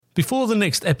Before the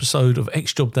next episode of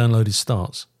X Job Downloaded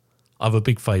starts, I have a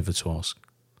big favour to ask.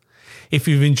 If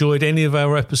you've enjoyed any of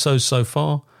our episodes so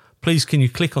far, please can you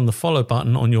click on the follow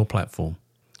button on your platform.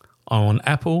 I'm on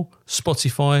Apple,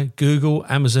 Spotify, Google,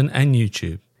 Amazon and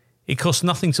YouTube. It costs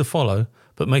nothing to follow,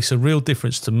 but makes a real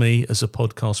difference to me as a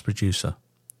podcast producer.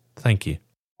 Thank you.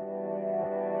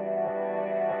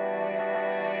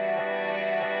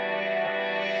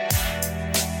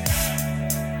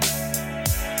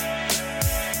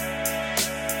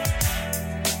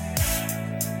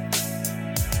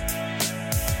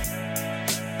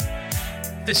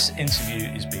 This interview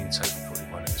is being taken recorded.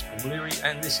 My name is Paul Leary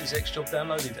and this is X Job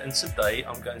Downloaded, and today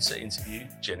I'm going to interview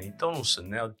Jenny Donaldson.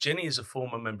 Now, Jenny is a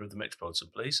former member of the Metropolitan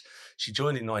Police. She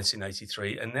joined in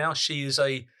 1983 and now she is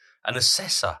an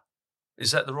assessor.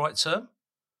 Is that the right term?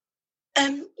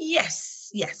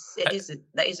 Yes, that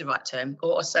is the right term,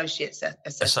 or associate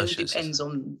assessor. It depends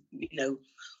on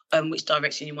which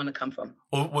direction you want to come from.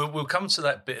 Well, we'll come to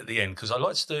that bit at the end because I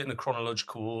like to do it in a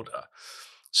chronological order.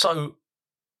 So,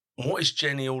 what is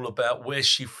Jenny all about? Where's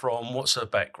she from? What's her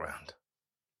background?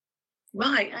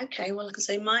 Right, okay. Well, like I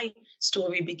say, my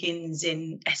story begins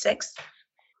in Essex,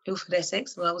 Ilford,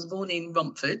 Essex. Well, I was born in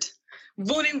Romford,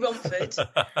 brought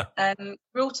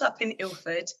up in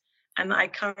Ilford, and I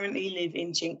currently live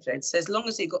in Chingford. So as long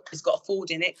as it's got a Ford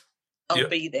in it, I'll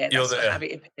be there. That's how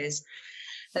it appears.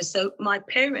 And so my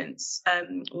parents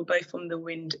were both from the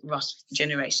Windrush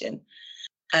generation.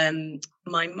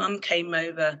 My mum came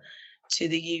over to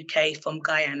the UK from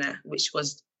Guyana, which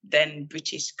was then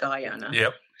British Guyana.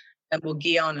 Yep. Or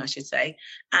Guyana, I should say.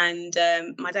 And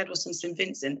my dad was from St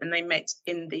Vincent, and they met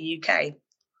in the UK.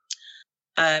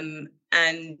 They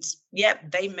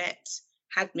met,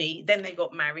 had me. Then they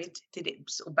got married. Did it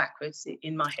sort of backwards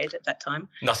in my head at that time.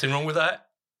 Nothing wrong with that?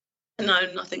 No,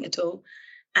 nothing at all.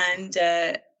 And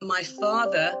my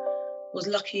father was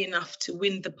lucky enough to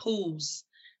win the pools,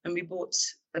 and they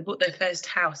bought their first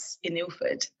house in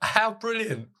Ilford. How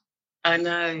brilliant! I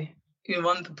know. You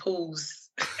won the pools.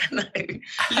 I know.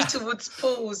 Littlewoods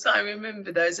pools. I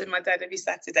remember those. And my dad every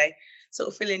Saturday sort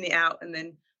of filling it out and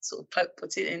then sort of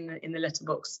put it in the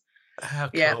letterbox. How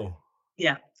cool.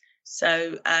 Yeah.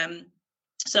 So I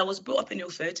was brought up in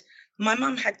Ilford. My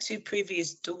mum had two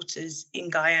previous daughters in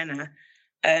Guyana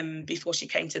before she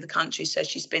came to the country. So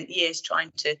she spent years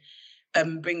trying to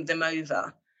bring them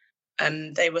over.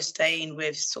 They were staying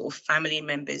with sort of family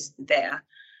members there.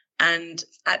 And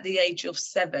at the age of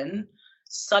 7,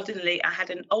 suddenly I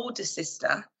had an older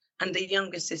sister and a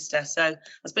younger sister. So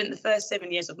I spent the first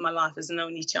 7 years of my life as an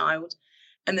only child.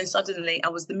 And then suddenly I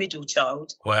was the middle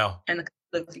child. Wow. And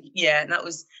that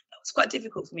was quite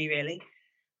difficult for me, really.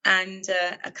 And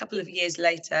a couple of years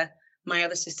later, my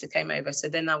other sister came over. So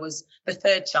then I was the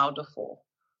third child of 4.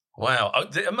 Wow.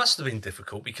 It must have been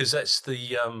difficult because that's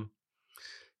the...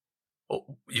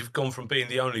 you've gone from being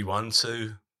the only one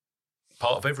to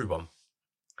part of everyone.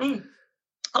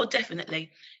 Oh,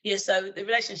 definitely. Yeah, so the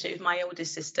relationship with my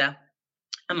oldest sister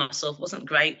and myself wasn't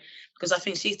great because I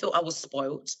think she thought I was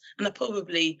spoilt. And I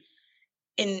probably,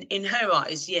 in her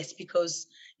eyes, yes, because,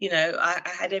 I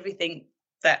had everything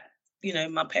that,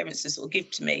 my parents had sort of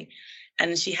give to me.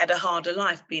 And she had a harder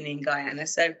life being in Guyana.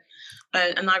 So,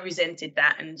 and I resented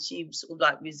that. And she sort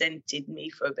of resented me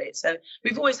for a bit. So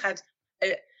we've always had...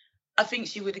 I think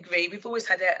she would agree. We've always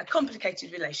had a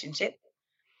complicated relationship,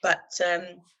 but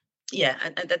and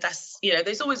that's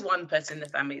there's always one person in the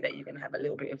family that you're going to have a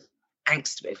little bit of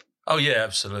angst with. Oh yeah,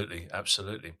 absolutely.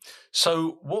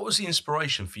 So, what was the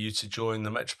inspiration for you to join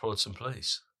the Metropolitan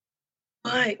Police?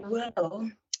 Right. Well,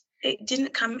 it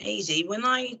didn't come easy. When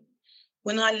I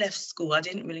left school, I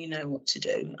didn't really know what to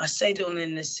do. I stayed on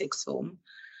in the 6th form.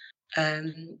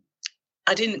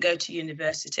 I didn't go to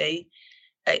university.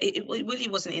 It really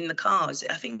wasn't in the cards.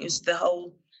 I think it was the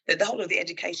whole of the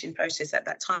education process at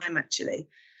that time, actually.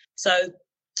 So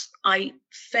I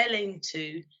fell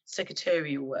into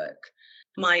secretarial work.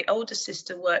 My older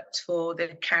sister worked for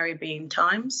the Caribbean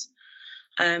Times,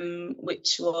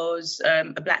 which was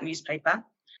a black newspaper.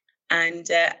 And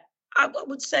I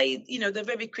would say, they're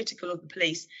very critical of the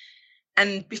police.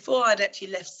 And before I'd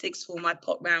actually left 6th form, I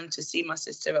popped round to see my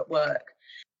sister at work.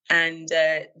 And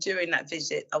during that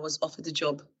visit, I was offered a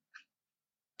job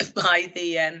by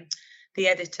the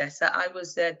editor. So I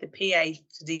was the PA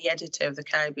to the editor of the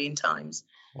Caribbean Times.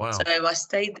 Wow. So I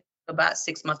stayed there for about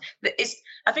 6 months.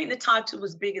 I think the title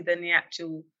was bigger than the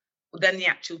actual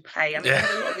pay. I mean, I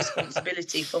had a lot of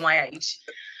responsibility for my age.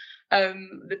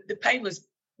 The pay was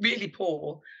really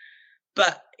poor,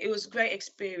 but it was a great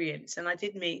experience. And I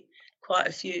did meet quite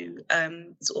a few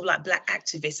sort of black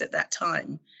activists at that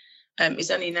time.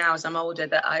 It's only now as I'm older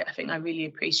that I think I really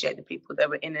appreciate the people that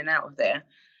were in and out of there.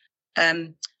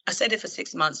 I stayed there for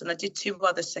 6 months, and I did 2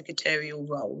 other secretarial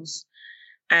roles.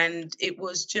 And it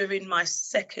was during my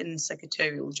second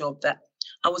secretarial job that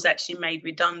I was actually made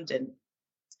redundant.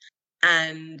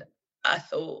 And I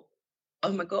thought,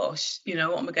 oh my gosh,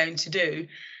 what am I going to do?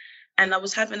 And I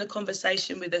was having a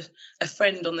conversation with a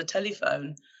friend on the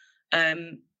telephone.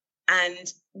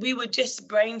 And we were just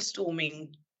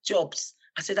brainstorming jobs.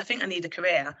 I said, I think I need a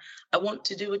career. I want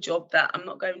to do a job that I'm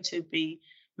not going to be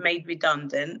made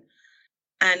redundant.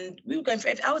 And we were going for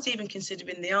it. I was even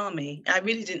considering the army. I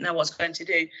really didn't know what I was going to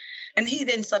do. And he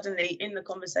then suddenly, in the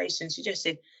conversation,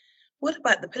 suggested, what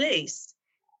about the police?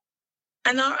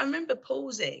 And I remember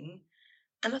pausing,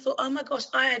 and I thought, oh my gosh,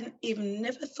 I hadn't even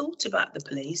never thought about the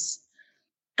police.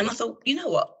 And I thought, you know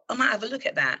what, I might have a look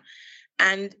at that.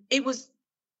 And it was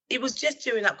just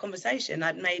during that conversation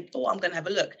I'd made, I'm going to have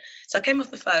a look. So I came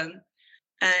off the phone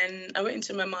and I went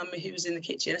into my mum, who was in the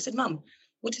kitchen. I said, Mum,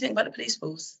 what do you think about the police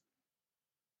force?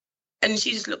 And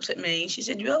she just looked at me. She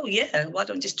said, oh, yeah, why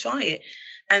don't you just try it?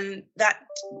 And that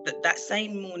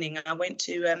same morning, I went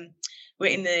to,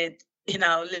 we're in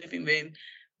our living room,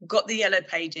 got the yellow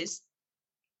pages,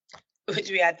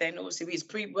 which we had then. Obviously, it was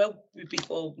well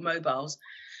before mobiles.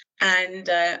 And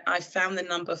I found the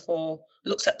number for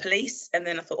looks at police. And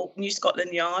then I thought, New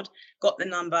Scotland Yard, got the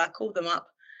number, I called them up.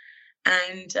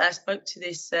 And I spoke to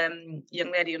this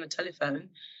young lady on the telephone.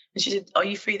 And she said, are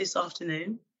you free this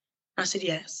afternoon? I said,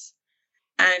 yes.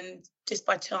 And just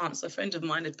by chance, a friend of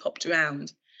mine had popped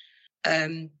around.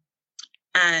 And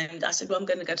I said, well, I'm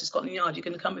going to go to Scotland Yard. You're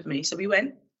going to come with me. So we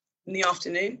went in the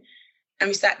afternoon and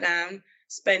we sat down,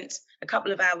 spent a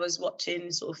couple of hours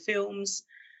watching sort of films.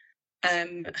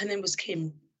 Her name was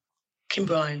Kim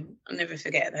Bryan. I'll never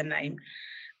forget her name.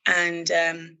 And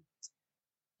that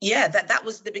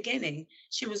was the beginning.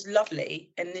 She was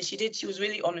lovely. And then she was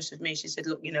really honest with me. She said,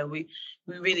 look, we're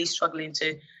really struggling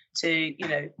to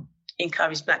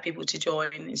encourage Black people to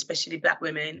join, especially Black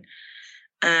women.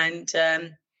 And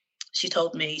she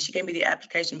gave me the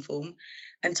application form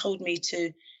and told me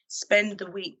to spend the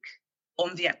week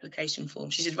on the application form.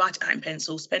 She said, write it out in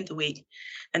pencil, spend the week,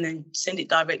 and then send it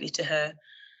directly to her.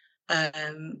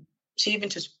 She even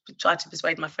just tried to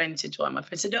persuade my friend to join. My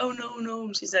friend said, oh,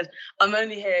 no. She said, I'm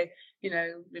only here,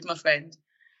 with my friend.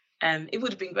 It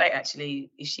would have been great, actually,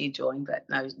 if she joined, but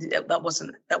no, that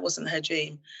wasn't her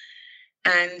dream.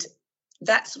 And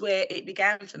that's where it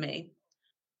began for me.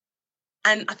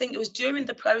 And I think it was during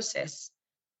the process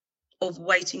of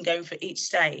waiting, going for each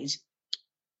stage,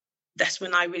 that's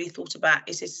when I really thought about,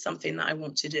 is this something that I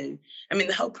want to do? I mean,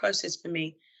 the whole process for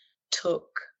me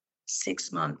took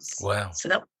 6 months. Wow. So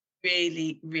that was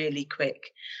really, really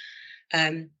quick.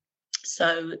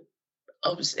 So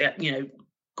obviously,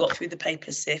 got through the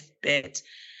paper sift bit.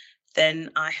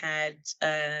 Then I had,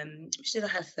 which did I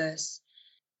have first?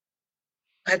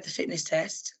 I had the fitness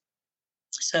test.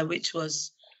 So which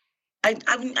was, I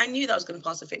knew that I was going to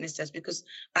pass the fitness test because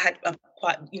I had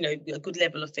quite, a good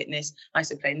level of fitness. I used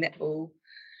to play netball,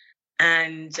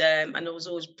 and I was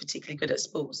always particularly good at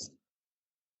sports.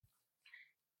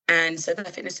 And so the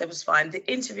fitness test was fine. The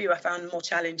interview I found more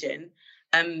challenging.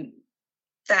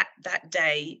 That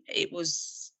day, it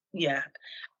was,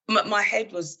 my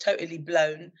head was totally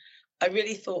blown. I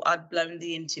really thought I'd blown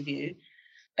the interview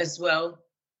as well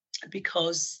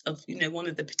because of, one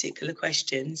of the particular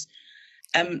questions.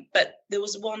 But there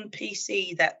was one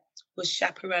PC that was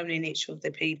chaperoning each of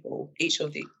the people, each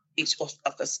of the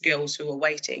girls who were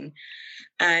waiting.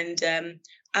 And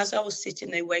as I was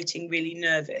sitting there waiting really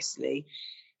nervously,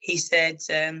 he said,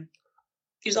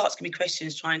 he was asking me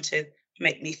questions, trying to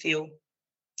make me feel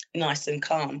nice and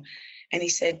calm. And he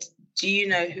said, do you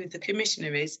know who the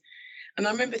commissioner is? And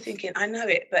I remember thinking, I know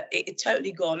it, but it had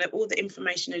totally gone. All the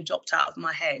information had dropped out of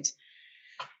my head.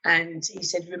 And he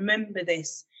said, remember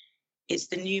this. It's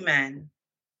the new man,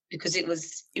 because it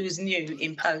was new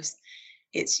in post.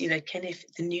 It's, Kenneth,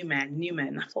 the new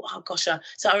man. I thought, oh gosh.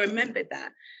 So I remembered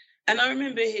that. And I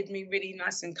remember he'd been really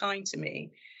nice and kind to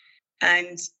me.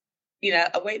 And,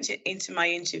 I went into my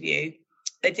interview.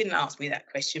 They didn't ask me that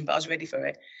question, but I was ready for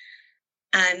it.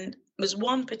 And there was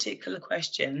one particular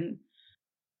question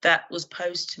that was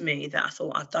posed to me that I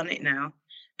thought, I've done it now.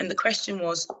 And the question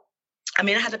was, I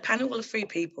had a panel of 3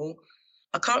 people.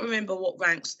 I can't remember what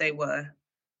ranks they were.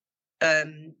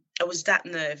 I was that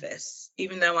nervous,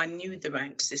 even though I knew the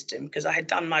rank system, because I had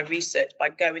done my research by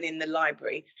going in the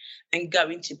library and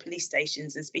going to police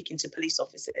stations and speaking to police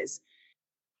officers.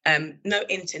 No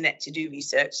internet to do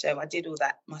research, so I did all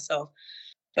that myself.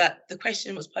 But the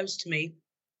question was posed to me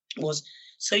was,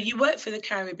 so you work for the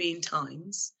Caribbean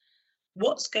Times,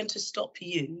 what's going to stop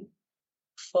you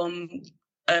from,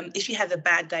 if you have a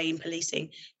bad day in policing,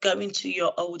 going to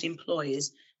your old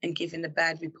employers and giving a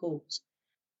bad report?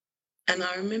 And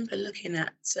I remember looking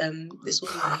at this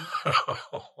woman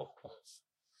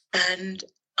and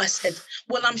I said,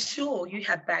 well, I'm sure you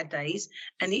have bad days,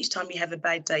 and each time you have a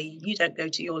bad day, you don't go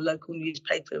to your local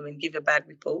newspaper and give a bad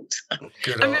report.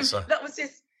 Good I mean, answer. that was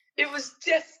just, it was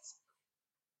just,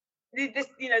 this,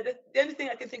 the only thing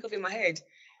I can think of in my head.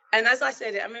 And as I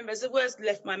said it, I remember as the words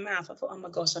left my mouth, I thought, oh my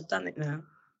gosh, I've done it now.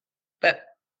 But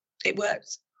it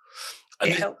worked.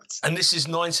 It helped. And this is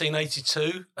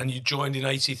 1982, and you joined in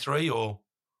 83, or?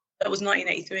 That was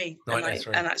 1983.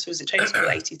 1983. And actually was at training school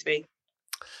 83.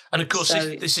 And of course,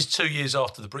 this is 2 years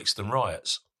after the Brixton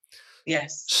riots.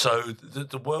 Yes. So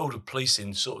the world of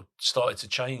policing sort of started to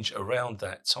change around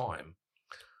that time.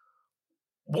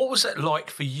 What was that like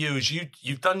for you as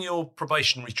you've done your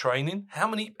probationary training? How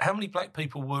many black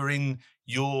people were in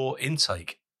your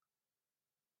intake?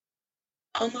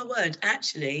 Oh my word!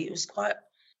 Actually, it was quite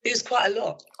a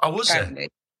lot. Oh, was apparently.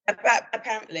 it?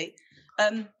 Apparently,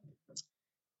 I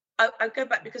go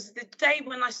back because the day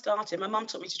when I started, my mum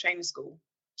took me to training school.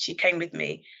 She came with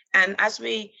me, and as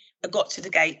we got to the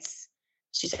gates,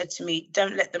 she said to me,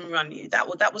 "Don't let them run you." That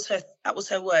was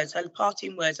her words, her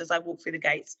parting words as I walked through the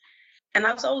gates. And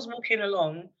as I was walking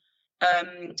along,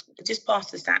 just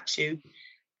past the statue,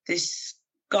 this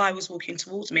guy was walking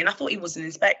towards me, and I thought he was an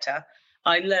inspector.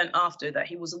 I learned after that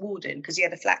he was a warden because he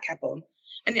had a flat cap on.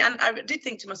 And I did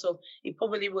think to myself, he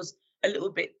probably was a little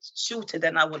bit shorter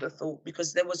than I would have thought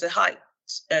because there was a height,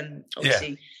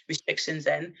 obviously, restrictions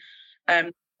then.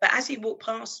 But as he walked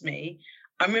past me,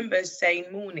 I remember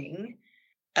saying morning,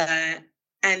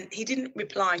 and he didn't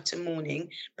reply to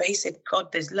morning, but he said,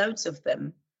 God, there's loads of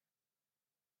them.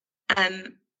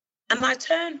 And I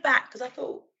turned back because I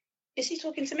thought, is he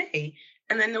talking to me?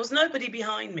 And then there was nobody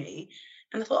behind me.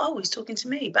 And I thought, oh, he's talking to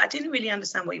me. But I didn't really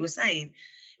understand what he was saying.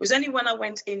 It was only when I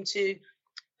went into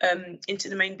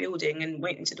the main building and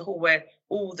went into the hall where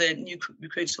all the new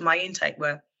recruits for my intake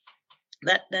were,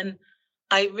 that then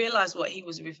I realised what he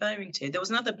was referring to. There was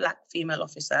another black female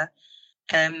officer.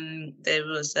 There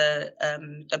was a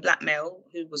black male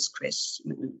who was Chris,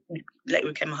 who later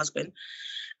became my husband.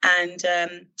 And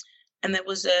there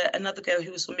was another girl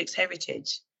who was from mixed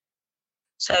heritage.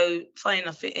 So, funny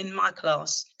enough, in my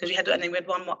class, because we had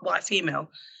one white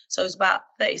female, so it was about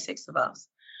 36 of us.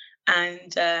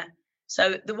 And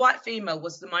so the white female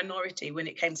was the minority when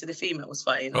it came to the females,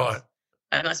 funny enough. Right.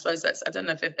 And I suppose I don't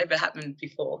know if it ever happened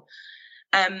before.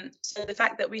 So the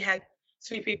fact that we had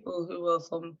 3 people who were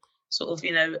from sort of,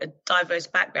 a diverse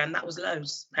background, that was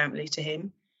loads, apparently, to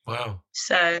him. Wow.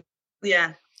 So,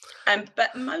 yeah.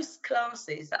 But most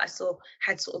classes that I saw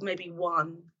had sort of maybe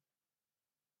one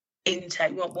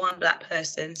intake, one black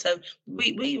person. So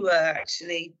we were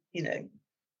actually,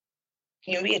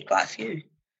 we had quite a few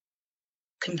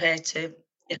compared to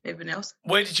everyone else.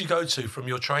 Where did you go to from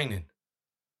your training?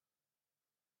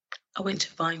 I went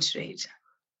to Vine Street.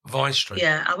 Vine Street?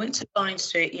 Yeah, I went to Vine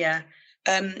Street, yeah.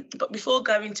 But before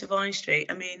going to Vine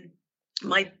Street, I mean,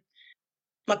 my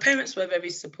parents were very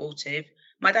supportive.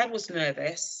 My dad was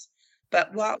nervous,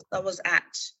 but whilst I was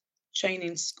at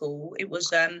training school, it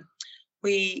was I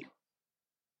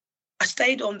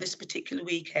stayed on this particular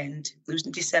weekend. It was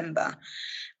in December,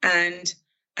 and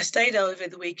I stayed over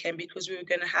the weekend because we were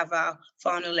going to have our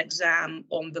final exam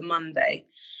on the Monday,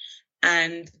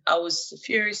 and I was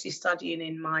furiously studying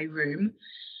in my room,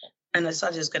 and I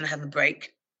decided I was going to have a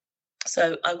break.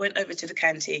 So I went over to the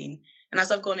canteen, and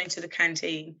as I've gone into the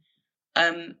canteen,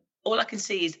 all I can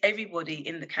see is everybody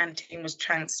in the canteen was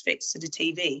transfixed to the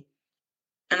TV.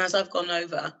 And as I've gone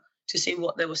over to see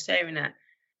what they were staring at,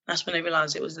 that's when I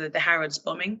realised it was the Harrods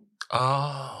bombing.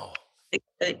 Oh.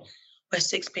 Where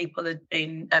 6 people had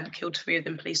been killed, 3 of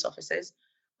them police officers,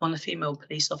 1 a female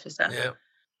police officer. Yeah.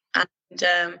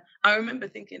 And I remember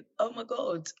thinking, oh my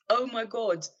God,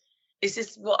 is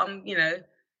this what I'm,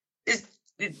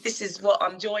 this is what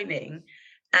I'm joining?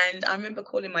 And I remember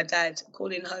calling my dad,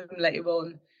 calling home later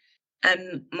on.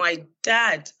 And my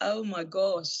dad, oh my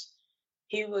gosh,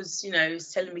 he was,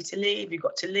 telling me to leave. You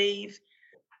got to leave.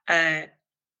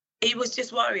 He was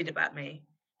just worried about me.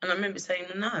 And I remember saying,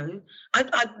 no,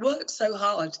 I'd worked so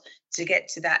hard to get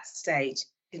to that stage.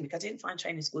 I didn't find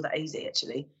training school that easy,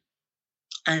 actually.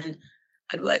 And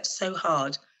I'd worked so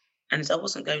hard and I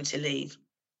wasn't going to leave.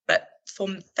 But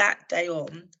from that day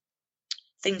on,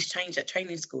 things changed at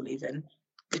training school even,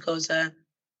 because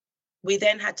we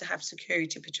then had to have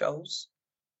security patrols.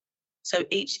 So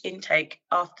each intake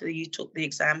after you took the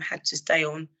exam had to stay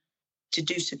on to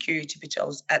do security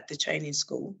patrols at the training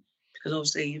school, because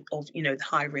obviously of, the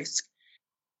high risk.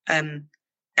 And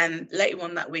later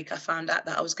on that week, I found out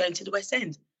that I was going to the West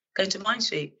End, going to Vine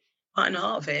Street, right in the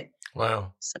heart of it.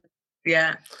 Wow. So,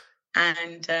 yeah.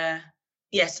 And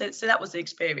so that was the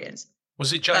experience.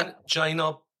 Was it Jane Jane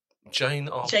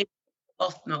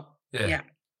Offnott. Yeah.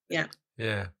 Yeah.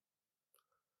 Yeah.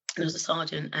 There was a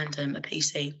sergeant and a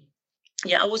PC.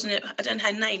 Yeah, I don't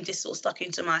have her name, just sort of stuck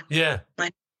into my. Yeah. He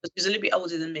was a little bit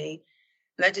older than me.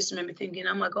 And I just remember thinking,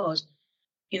 oh my God,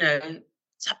 you know,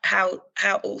 how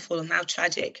awful and how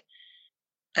tragic.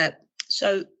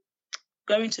 So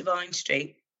going to Vine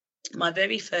Street, my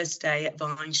very first day at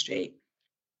Vine Street,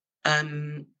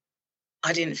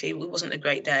 I didn't feel, it wasn't a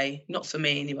great day, not for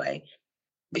me anyway,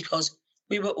 because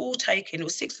we were all taken, it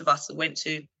was 6 of us that went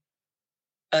to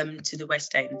the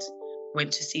West End,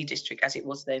 went to C District as it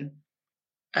was then.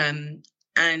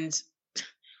 And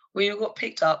we all got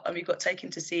picked up and we got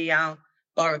taken to see our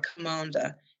borough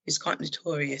commander, who's quite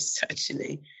notorious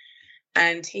actually.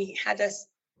 And he had us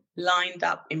lined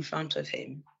up in front of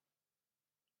him.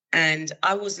 And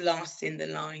I was last in the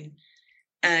line.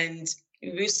 And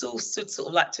we all stood sort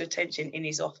of like to attention in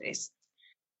his office.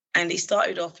 And he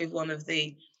started off with one of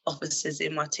the officers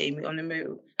in my team on the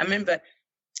move. I remember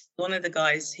one of the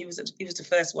guys, he was the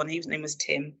first one, his name was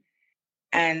Tim.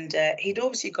 And he'd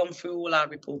obviously gone through all our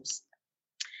reports.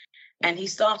 And he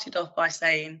started off by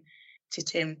saying to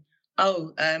Tim,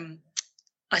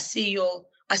 I see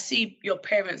your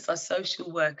parents are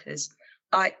social workers.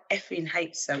 I effing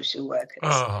hate social workers.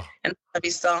 Oh. And so he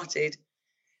started.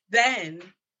 Then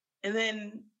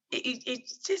it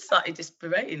just started just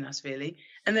berating us, really.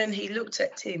 And then he looked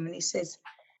at Tim and he says,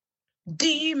 do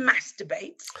you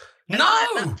masturbate? And No!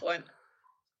 at that point,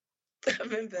 I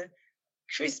remember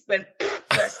Chris went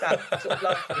burst out, sort of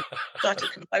laughing, tried to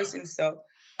compose himself.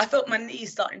 I felt my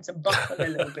knees starting to buckle a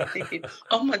little bit, thinking,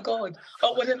 oh my God,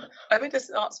 I would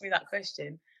just ask me that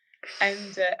question.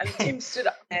 And Tim stood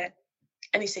up there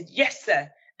and he said, yes, sir.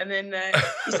 And then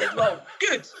he said, well,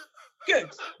 good. You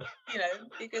know,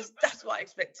 because that's what I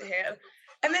expect to hear.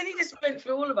 And then he just went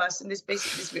through all of us and just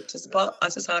basically ripped us apart.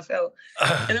 That's just how I felt.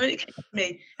 And then when it came to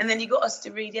me, and then he got us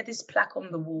to read, he had this plaque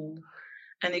on the wall,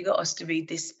 and he got us to read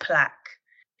this plaque.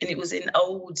 And it was in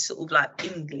old sort of like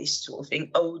English sort of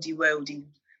thing, oldie worldy.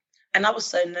 And I was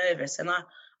so nervous and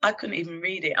I couldn't even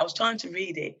read it. I was trying to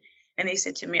read it. And he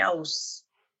said to me, oh,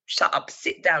 shut up,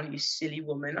 sit down, you silly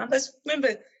woman. I just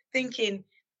remember thinking,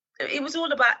 it was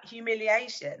all about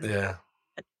humiliation. Yeah.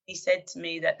 And he said to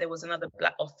me that there was another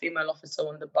black or female officer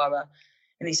on the borough.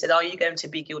 And he said, are you going to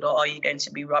be good or are you going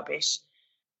to be rubbish?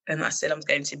 And I said, I'm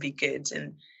going to be good.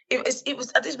 And it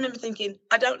was, I just remember thinking,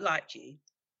 I don't like you.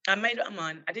 I made up my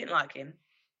mind, I didn't like him.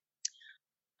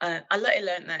 I later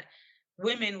learned that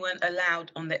women weren't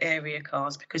allowed on the area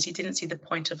cars because he didn't see the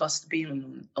point of us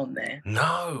being on there.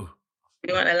 No.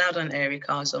 We weren't allowed on area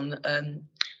cars on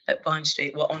at Vine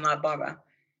Street, on our borough,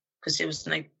 because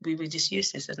we were just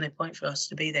useless. There's no point for us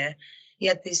to be there. He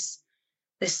had this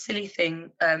silly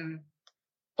thing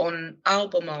on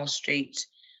Albemarle Street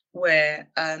where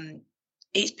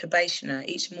each probationer,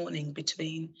 each morning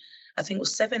between, I think it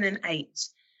was 7 and 8,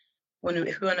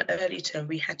 if we were on an early turn,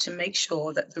 we had to make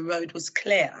sure that the road was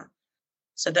clear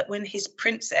so that when his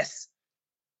princess,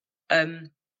 when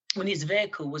his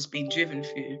vehicle was being driven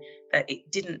through, that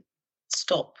it didn't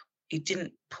stop, it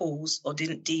didn't pause or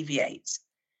didn't deviate.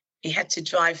 He had to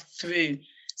drive through.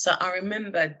 So I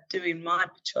remember doing my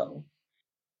patrol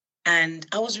and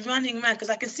I was running around because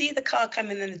I could see the car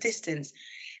coming in the distance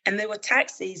and there were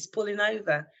taxis pulling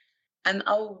over and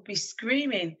I would be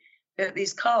screaming at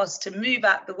these cars to move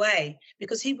out the way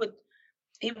because he would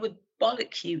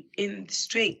bollock you in the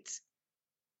street.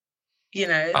 You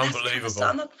know,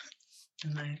 unbelievable.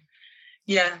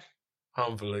 Yeah.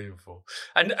 Unbelievable.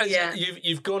 And yeah.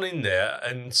 You've gone in there,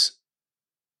 and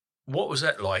what was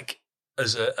that like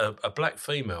as a black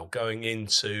female going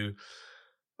into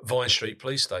Vine Street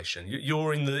Police Station?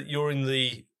 You're in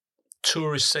the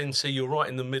tourist centre. You're right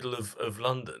in the middle of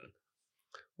London.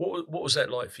 What was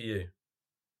that like for you?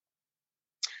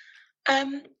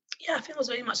 Yeah, I think it was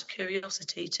very much a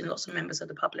curiosity to lots of members of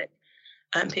the public.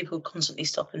 People constantly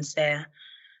stop and stare.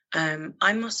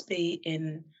 I must be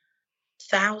in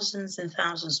thousands and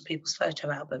thousands of people's photo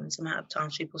albums, the amount of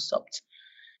times people stopped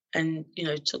and,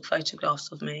 took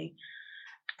photographs of me.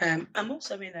 I'm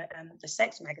also in a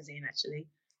sex magazine, actually,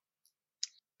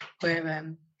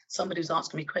 where somebody was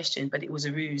asking me questions, but it was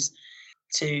a ruse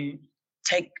to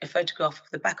take a photograph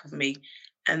of the back of me.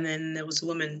 And then there was a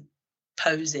woman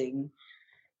posing,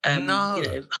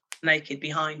 naked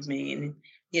behind me. And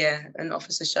yeah, an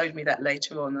officer showed me that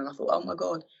later on. And I thought, oh my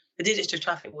God, they did it to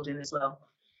traffic warden as well.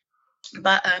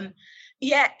 But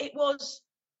it was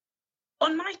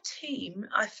on my team,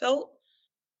 I felt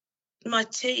my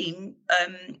team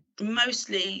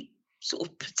mostly sort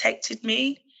of protected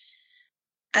me.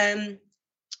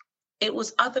 It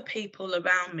was other people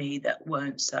around me that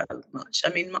weren't so much. I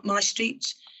mean, my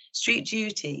street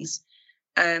duties,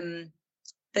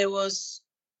 there was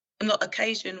an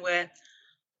occasion where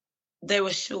they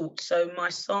were short, so my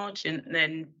sergeant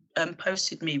then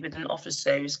posted me with an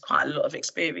officer who's quite a lot of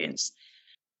experience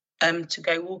to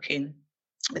go walking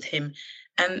with him.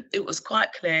 And it was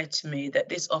quite clear to me that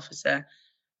this officer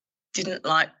didn't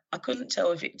like, I couldn't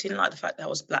tell if it didn't like the fact that I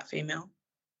was a black female,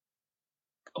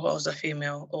 or I was a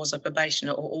female, or was a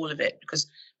probationer, or all of it, because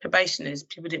probationers,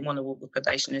 people didn't want to walk with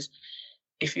probationers.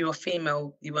 If you were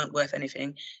female, you weren't worth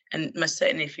anything, and most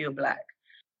certainly if you were black.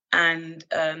 And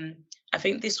I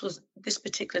think this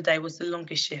particular day was the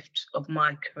longest shift of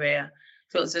my career.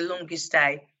 It was the longest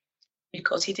day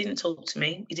because he didn't talk to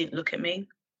me, he didn't look at me,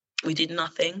 we did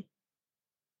nothing.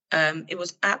 It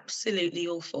was absolutely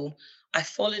awful. I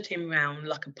followed him around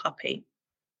like a puppy.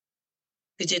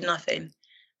 He did nothing.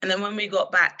 And then when we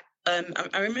got back,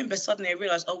 I remember suddenly I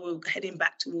realised, we were heading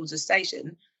back towards the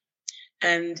station.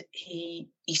 And he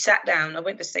sat down. I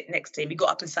went to sit next to him. He got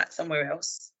up and sat somewhere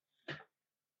else.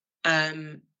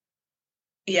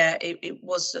 It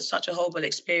was such a horrible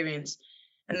experience.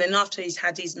 And then after he's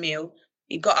had his meal,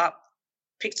 he got up,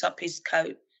 picked up his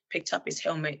coat, picked up his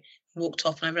helmet, walked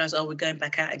off, and I realised, we're going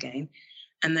back out again.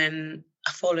 And then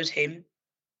I followed him.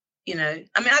 I mean,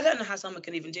 I don't know how someone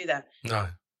can even do that. No.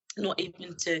 Not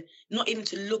even to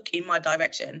look in my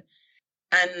direction.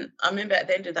 And I remember at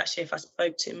the end of that shift, I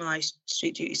spoke to my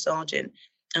street duty sergeant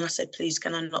and I said, please,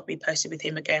 can I not be posted with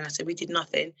him again? I said, we did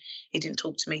nothing. He didn't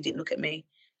talk to me, he didn't look at me.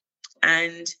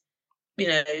 And,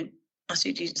 my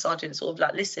street duty sergeant sort of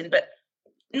like listened, but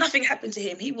nothing happened to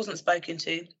him. He wasn't spoken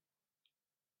to.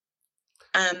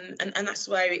 And that's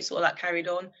where it sort of like carried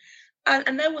on.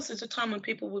 And there was a time when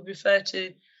people would refer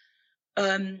to,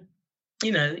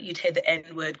 you'd hear the N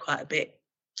word quite a bit.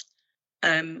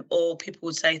 Or people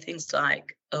would say things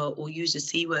like, or use the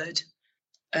C word,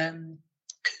 coon,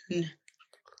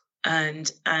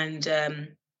 and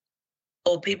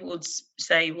or people would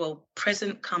say, well,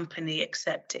 present company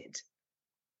accepted.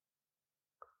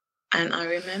 And I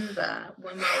remember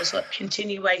when I was like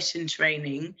continuation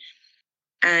training,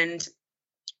 and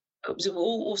it was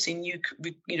all also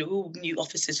all new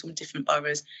officers from different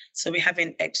boroughs. So we're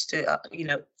having extra,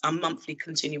 a monthly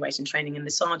continuation training, and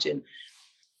the sergeant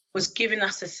was giving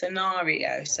us a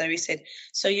scenario. So he said,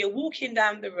 so you're walking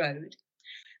down the road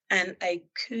and a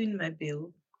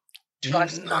coonmobile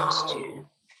drives past you.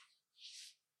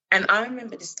 And I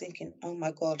remember just thinking, oh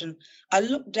my God. And I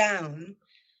looked down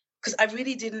because I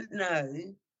really didn't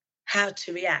know how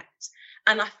to react.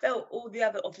 And I felt all the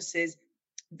other officers,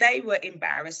 they were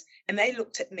embarrassed and they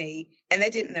looked at me and they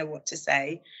didn't know what to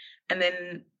say. And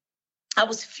then I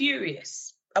was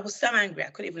furious. I was so angry, I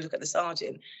couldn't even look at the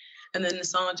sergeant. And then the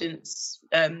sergeant's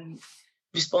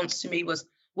response to me was,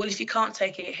 well, if you can't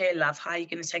take it here, love, how are you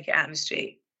going to take it out in the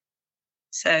street?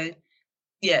 So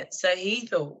he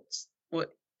thought,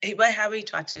 how he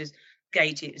tried to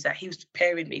gauge it is that he was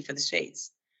preparing me for the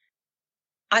streets.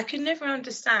 I could never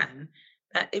understand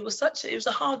that it was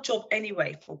a hard job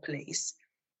anyway for police.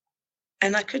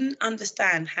 And I couldn't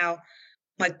understand how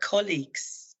my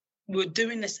colleagues who were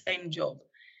doing the same job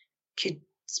could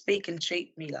speak and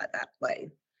treat me like that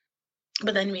way.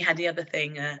 But then we had the other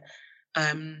thing,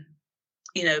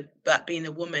 about being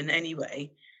a woman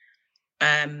anyway.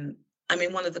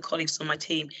 One of the colleagues on my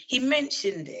team, he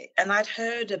mentioned it, and I'd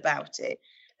heard about it,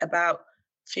 about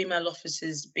female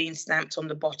officers being stamped on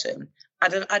the bottom.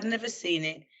 I'd never seen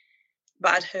it,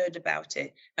 but I'd heard about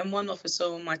it. And one officer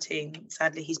on my team,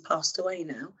 sadly, he's passed away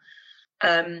now.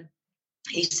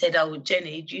 He said, oh,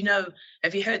 Jenny,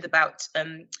 have you heard about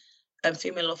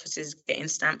female officers getting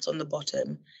stamped on the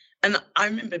bottom? And I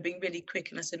remember being really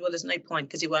quick, and I said, well, there's no point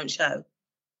because it won't show.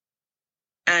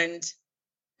 And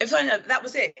if I know, that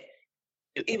was it.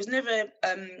 It was never,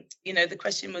 the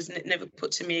question was never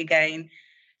put to me again.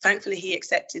 Thankfully, he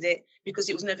accepted it because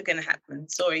it was never going to happen.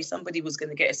 Sorry, somebody was going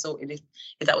to get assaulted if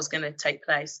that was going to take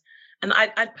place. And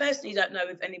I personally don't know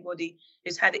if anybody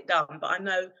has had it done, but I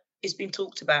know it's been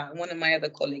talked about. And one of my other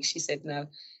colleagues, she said no.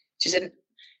 She said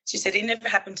it never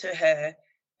happened to her.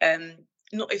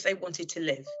 Not if they wanted to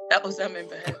live. That was, I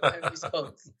remember her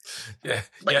response. Yeah,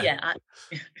 but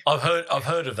I've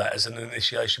heard of that as an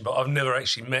initiation, but I've never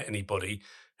actually met anybody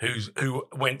who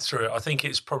went through it. I think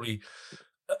it's probably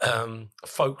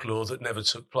folklore that never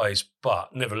took place,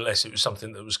 but nevertheless, it was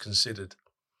something that was considered.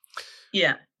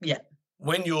 Yeah.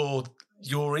 When you're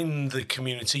you're in the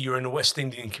community, you're in a West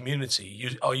Indian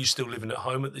community. Are you still living at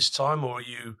home at this time, or are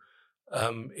you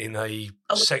in a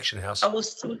section house? I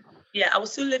was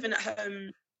still living at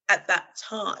home at that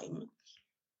time.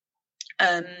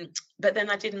 But then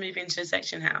I did move into a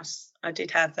section house. I did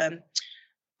have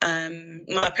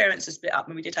my parents are split up,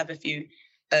 and we did have a few.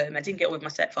 I didn't get on with my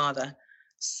stepfather,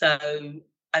 so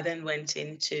I then went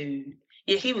into.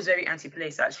 Yeah, he was very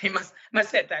anti-police. Actually, my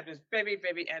stepdad was very,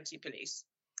 very anti-police.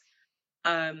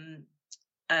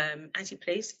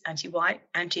 Anti-police, anti-white,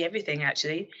 anti-everything.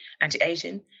 Actually,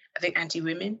 anti-Asian. I think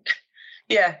anti-women.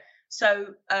 Yeah.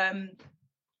 So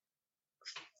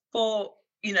for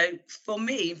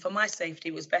me, for my safety,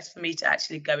 it was best for me to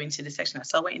actually go into the section house.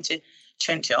 So I went into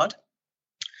Trenchard.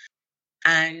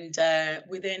 And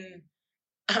within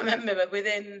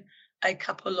a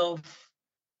couple of,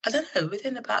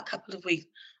 within about a couple of weeks,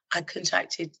 I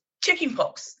contracted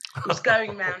chickenpox. It was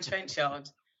going around Trenchard,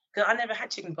 because I never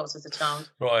had chickenpox as a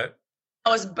child. Right. I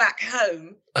was back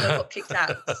home and I got kicked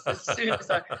out as soon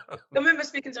as I remember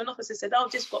speaking to an officer, said, "Oh,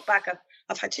 just got back.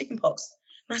 I've had chickenpox."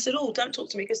 And I said, "Oh, don't talk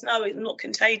to me, because no, it's not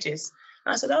contagious."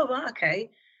 And I said, "Oh, right,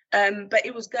 okay." But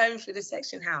it was going through the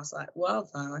section house like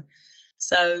wildfire.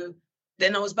 So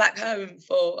then I was back home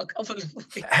for a couple of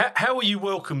weeks. How were you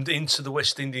welcomed into the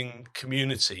West Indian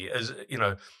community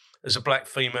as a black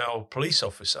female police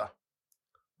officer?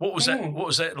 What was that? What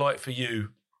was that like for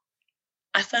you?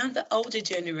 I found the older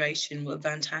generation were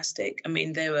fantastic. I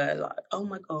mean, they were like, "Oh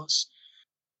my gosh,"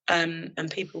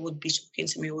 and people would be talking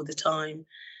to me all the time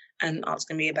and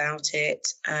asking me about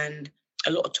it. And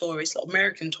a lot of tourists, a lot of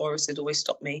American tourists, would always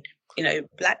stop me,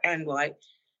 black and white,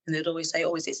 and they'd always say,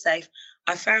 "Oh, is it safe?"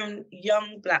 I found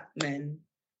young black men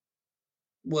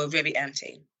were very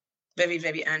anti, very,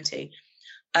 very anti.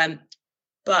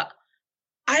 But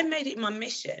I made it my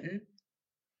mission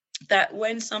that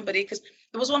when somebody, because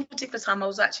there was one particular time I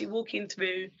was actually walking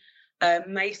through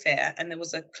Mayfair, and there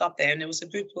was a club there, and there was a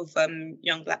group of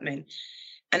young black men.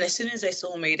 And as soon as they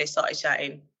saw me, they started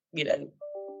shouting,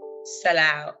 "Sell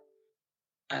out,"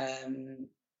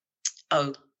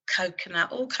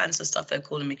 coconut, all kinds of stuff they're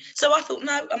calling me. So I thought,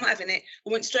 no, I'm not having it. I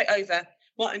went straight over,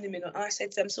 right in the middle. I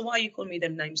said to them, "So why are you calling me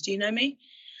them names? Do you know me?"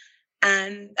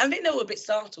 And I think they were a bit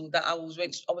startled that I was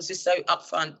just so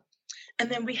upfront. And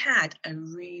then we had a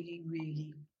really,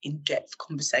 really in-depth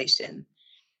conversation.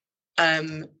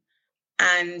 And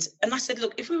I said,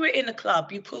 "Look, if we were in a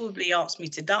club, you probably asked me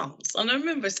to dance." And I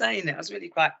remember saying it. I was really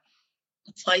quite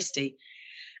feisty.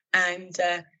 And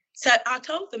so I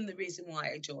told them the reason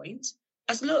why I joined.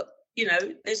 I said, "Look,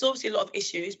 there's obviously a lot of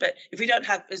issues, but if we don't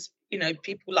have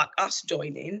people like us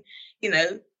joining,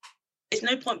 there's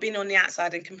no point being on the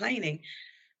outside and complaining."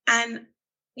 And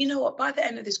you know what? By the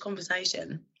end of this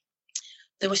conversation,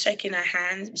 they were shaking my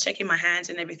hands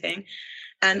and everything.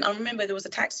 And I remember there was a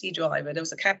taxi driver, there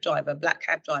was a cab driver, a black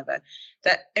cab driver,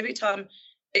 that every time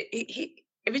he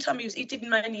did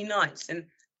many nights, and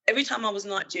every time I was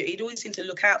night duty, he'd always seem to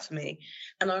look out for me.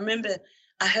 And I remember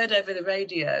I heard over the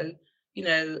radio,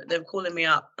 they were calling me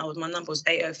up. My number was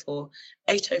 804,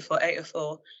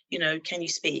 804, "Can you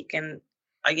speak?" And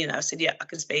I said, "Yeah, I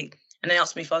can speak." And they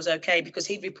asked me if I was okay, because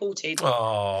he'd reported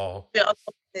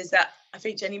that I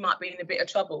think Jenny might be in a bit of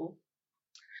trouble.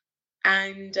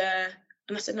 And I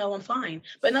said, "No, I'm fine."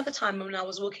 But another time when I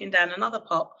was walking down another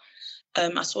park,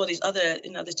 I saw these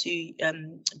another two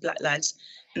black lads,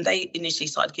 and they initially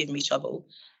started giving me trouble.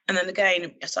 And then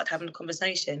again, I started having a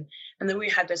conversation, and then we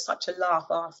had such a laugh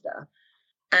after.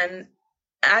 And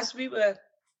as we were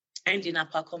ending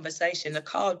up our conversation, a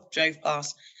car drove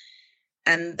past,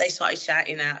 and they started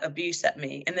shouting out abuse at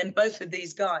me. And then both of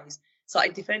these guys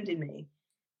started defending me,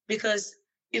 because,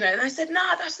 and I said,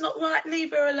 "No, that's not right,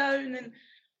 leave her alone." And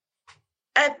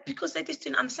because they just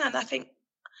didn't understand. I think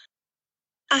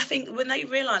when they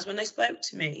realised, when they spoke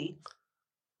to me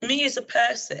as a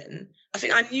person, I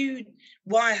think I knew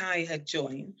why I had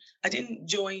joined. I didn't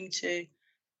join to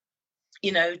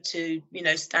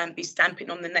be stamping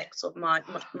on the necks of my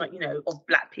of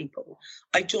black people.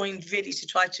 I joined really to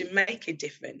try to make a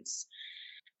difference,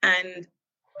 and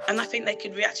I think they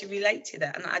could actually relate to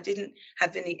that. And I didn't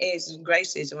have any airs and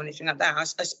graces or anything like that. I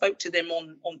spoke to them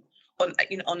on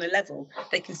a level.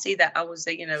 They can see that I was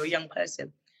a young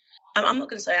person. I'm not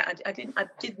going to say I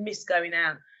did miss going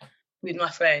out with my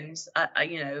friends.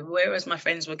 Whereas my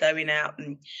friends were going out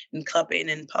and clubbing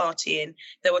and partying,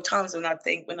 there were times when I'd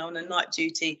think, when I'm on a night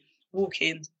duty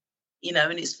walking,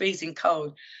 and it's freezing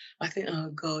cold, I think, "Oh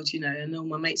God, and all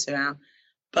my mates are out."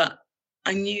 But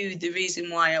I knew the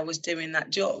reason why I was doing that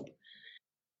job.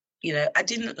 I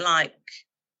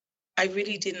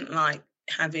really didn't like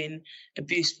having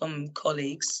abuse from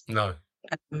colleagues. No.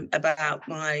 about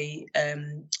my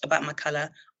colour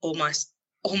or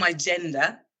my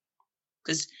gender,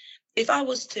 because if I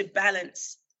was to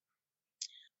balance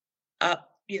up,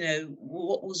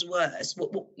 what was worse,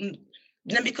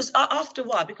 then because after a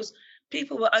while, because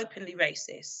people were openly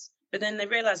racist, but then they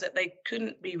realised that they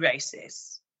couldn't be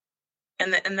racist,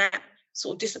 and that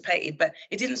sort of dissipated, but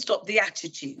it didn't stop the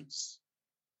attitudes.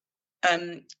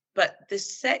 But the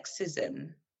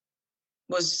sexism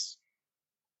was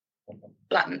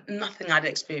like nothing I'd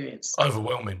experienced.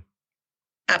 Overwhelming.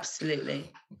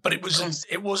 Absolutely. But it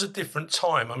was a different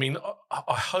time. I mean,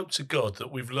 I hope to God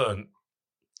that we've learned.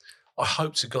 I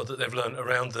hope to God that they've learned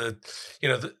around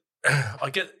I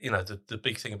get, the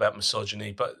big thing about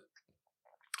misogyny, but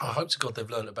I hope to God they've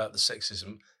learned about the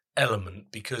sexism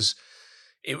element, because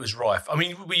it was rife. I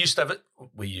mean,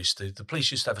 the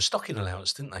police used to have a stocking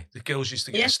allowance, didn't they? The girls used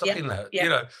to get a stocking allowance.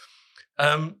 Yeah.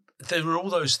 There were all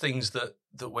those things that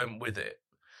went with it.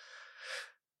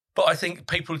 But I think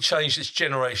people have changed. It's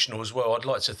generational as well. I'd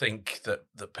like to think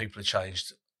that people have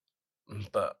changed,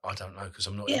 but I don't know, because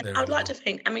I'm not in there I'd anymore. like to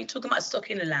think. I mean, talking about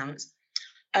stocking allowance,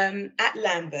 at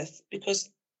Lambeth, because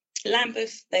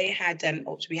Lambeth, they had,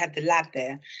 we had the lab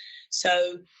there.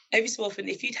 So every so often,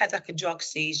 if you'd had like a drug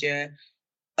seizure,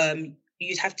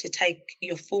 you'd have to take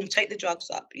the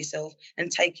drugs up yourself and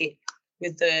take it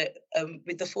with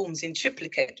the forms in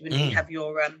triplicate when you have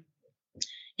your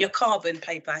carbon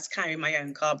paper. I was carrying my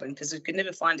own carbon because we could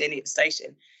never find any at the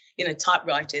station,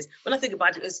 typewriters. When I think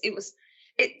about it,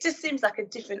 it just seems like a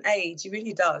different age. It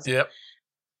really does. Yep.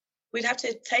 We'd have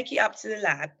to take it up to the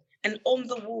lab, and on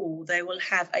the wall they will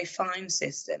have a fine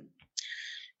system,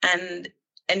 and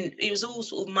it was all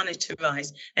sort of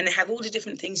monetarised, and they have all the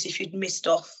different things. If you'd missed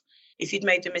off, if you'd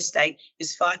made a mistake,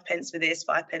 it's 5 pence for this,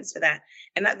 5 pence for that.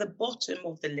 And at the bottom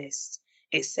of the list,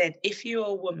 it said, if you're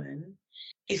a woman,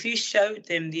 if you showed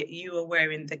them that you were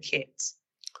wearing the kit,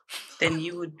 then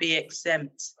you would be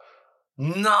exempt.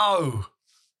 No.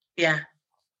 Yeah.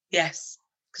 Yes.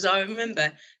 Because I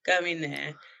remember going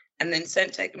there and then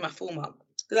taking my form up,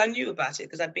 because I knew about it,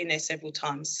 because I'd been there several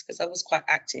times, because I was quite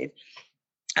active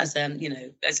as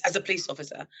as a police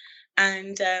officer,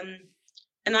 and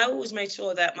I always made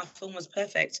sure that my form was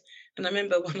perfect. And I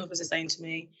remember one officer saying to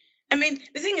me, I mean,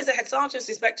 the thing is, they had sergeants,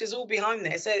 inspectors all behind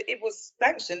there, so it was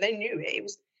sanctioned. They knew it. It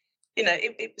was,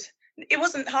 it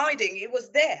wasn't hiding. It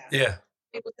was there. Yeah.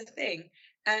 It was a thing.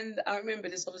 And I remember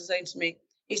this officer saying to me,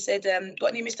 he said, got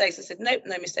any mistakes? I said, nope,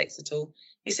 no mistakes at all.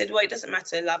 He said, well, it doesn't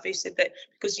matter, love. He said that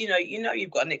because,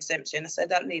 you've got an exemption. I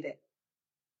said, I don't need it.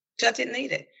 So I didn't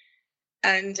need it.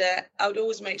 And I would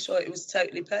always make sure it was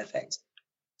totally perfect.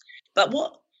 But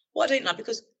what I don't know,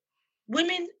 because we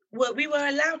were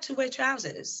allowed to wear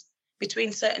trousers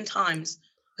between certain times,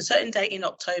 a certain date in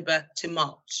October to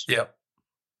March. Yeah.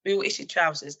 We were issued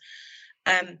trousers.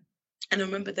 And I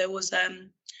remember there was a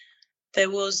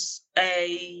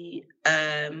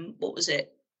what was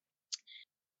it?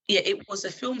 Yeah, it was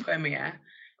a film premiere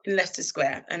in Leicester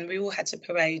Square, and we all had to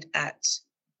parade at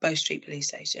Bow Street Police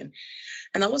Station.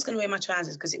 And I was going to wear my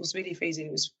trousers because it was really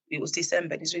freezing. It was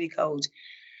December. It was really cold.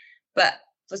 But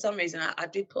for some reason, I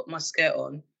did put my skirt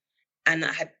on, and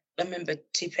I remember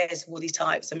 2 pairs of woolly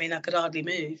tights. I mean, I could hardly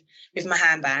move, with my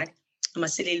handbag and my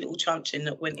silly little truncheon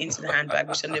that went into the handbag,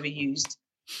 which I never used.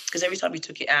 Because every time we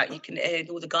took it out, you can hear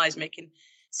all the guys making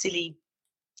silly,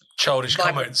 childish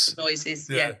comments, noises.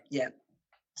 Yeah.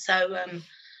 So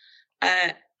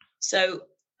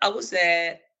I was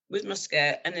there with my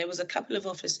skirt, and there was a couple of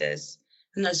officers,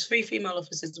 and those 3 female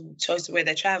officers chose to wear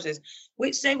their trousers,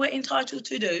 which they were entitled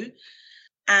to do.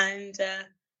 And I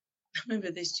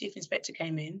remember this chief inspector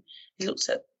came in, he looked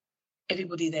at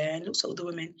everybody there and looked at all the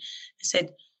women and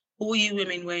said, all you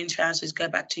women wearing trousers, go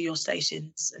back to your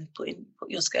stations and put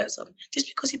your skirts on, just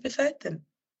because he preferred them.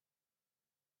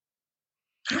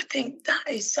 And I think that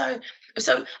is so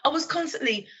I was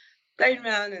constantly going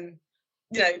around and,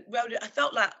 rolled. I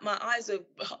felt like my eyes were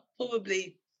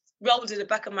probably rolled in the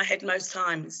back of my head most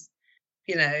times,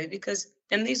 because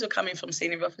then these were coming from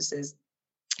senior officers.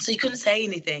 So you couldn't say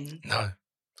anything.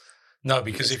 No,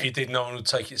 because if you did, no one would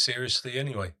take it seriously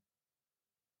anyway.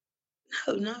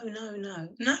 No,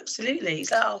 absolutely.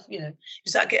 It's like,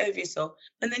 it's like, get over yourself.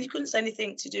 And then you couldn't say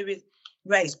anything to do with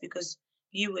race, because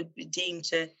you would be deemed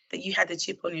that you had a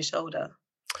chip on your shoulder.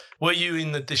 Were you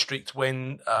in the district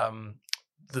when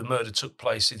the murder took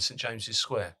place in St James's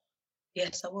Square?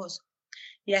 Yes, I was.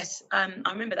 Yes, I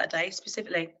remember that day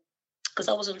specifically because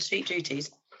I was on street duties,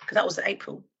 because that was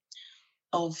April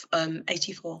of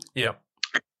 84. Yeah.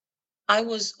 I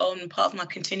was on part of my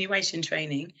continuation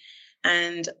training,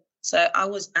 and so I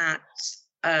was at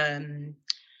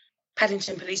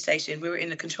Paddington Police Station, we were in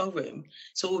the control room.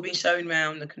 So we've been shown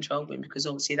around the control room because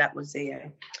obviously that was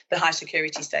the high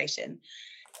security station.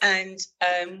 And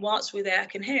whilst we're there, I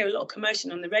can hear a lot of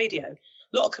commotion on the radio,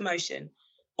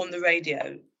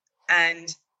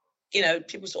 And,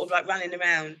 people sort of like running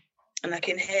around, and I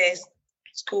can hear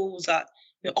calls like,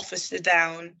 officer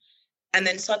down. And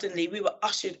then suddenly we were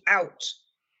ushered out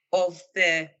of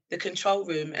the control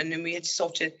room, and then we had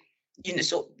I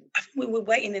think we were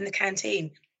waiting in the canteen.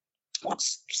 What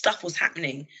stuff was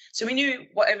happening? So we knew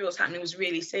whatever was happening was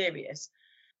really serious.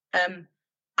 I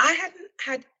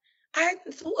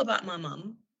hadn't thought about my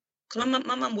mum, because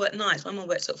my mum worked nights. My mum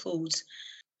worked at Ford's,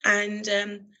 and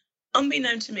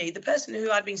unbeknown to me, the person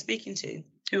who I'd been speaking to,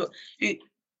 who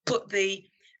put the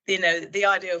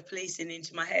idea of policing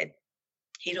into my head,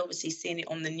 he'd obviously seen it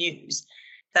on the news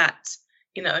that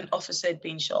an officer had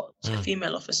been shot, a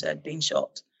female officer had been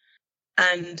shot,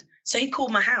 and so he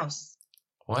called my house.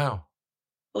 Wow.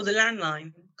 Or the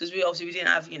landline, because we didn't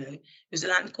have, it was a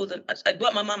landline called. I'd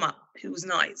woke my mum up, who was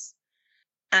nice,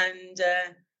 and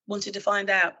wanted to find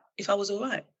out if I was all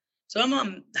right. So my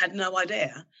mum had no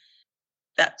idea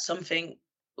that something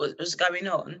was going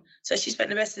on. So she spent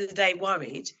the rest of the day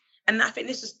worried. And I think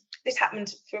this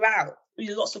happened throughout.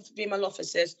 Lots of female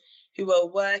officers who were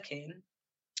working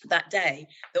that day.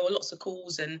 There were lots of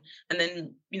calls, and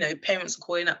then parents were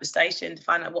calling up the station to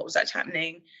find out what was actually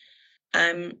happening.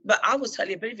 But I was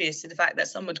totally oblivious to the fact that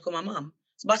someone would call my mum.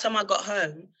 So by the time I got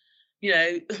home,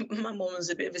 my mum was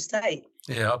a bit of a state.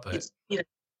 Yeah, I bet.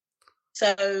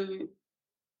 So,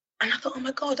 and I thought, oh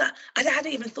my God, I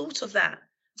hadn't even thought of that.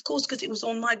 Of course, because it was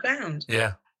on my ground.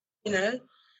 Yeah. And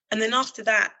then after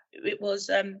that, it was,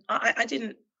 I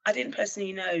didn't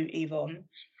personally know Yvonne.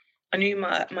 I knew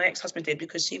my ex-husband did,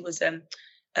 because she was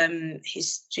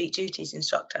his street duties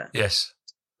instructor. Yes.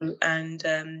 And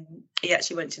he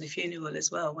actually went to the funeral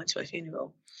as well. Went to a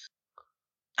funeral.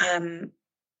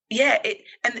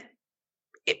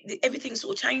 Everything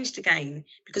sort of changed again,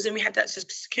 because then we had that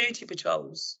security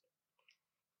patrols.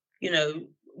 We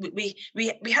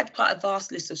had quite a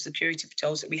vast list of security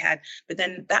patrols that we had, but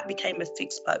then that became a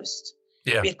fixed post.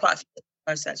 Yeah. We had quite a fixed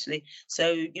post actually.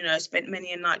 So I spent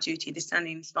many a night duty just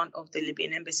standing in front of the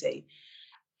Libyan embassy.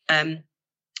 And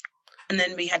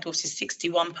then we had obviously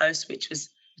 61 posts, which was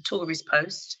the tourist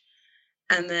post.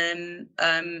 And then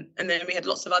we had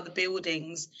lots of other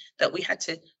buildings that we had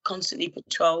to constantly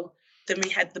patrol. Then we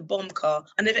had the bomb car.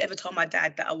 I never ever told my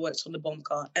dad that I worked on the bomb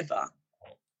car, ever.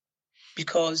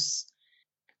 Because,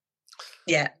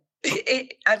 I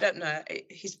don't know,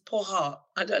 his poor heart,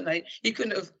 I don't know. He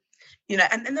couldn't have,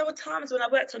 and there were times when I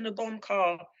worked on the bomb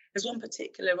car. There's one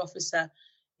particular officer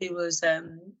who was, they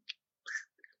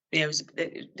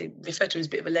referred to him as a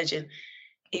bit of a legend.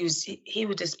 He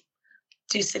would just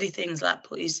do silly things like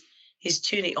put his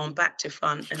tunic on back to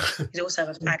front, and he'd also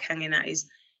have a flag hanging out his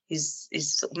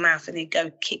sort of mouth, and he'd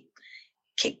go kick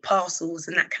parcels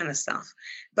and that kind of stuff.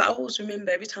 But I always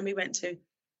remember every time we went to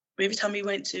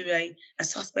a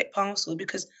suspect parcel,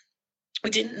 because we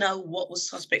didn't know what was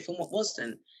suspect from what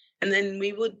wasn't. And then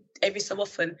we would every so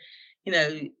often,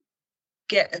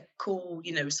 get a call,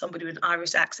 somebody with an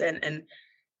Irish accent, and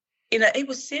it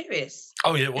was serious.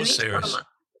 Oh yeah, it was serious.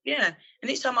 And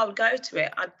each time I would go to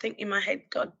it, I'd think in my head,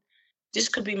 God, this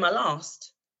could be my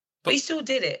last. But he still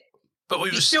did it. But we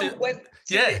were still went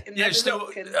to it and still,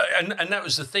 and that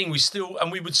was the thing. We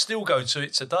would still go to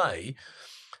it today.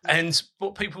 And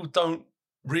what people don't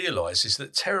realise is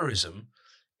that terrorism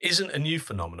isn't a new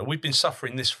phenomenon. We've been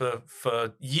suffering this for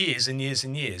years and years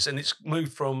and years, and it's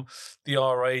moved from the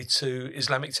RA to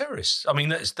Islamic terrorists. I mean,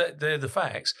 they're the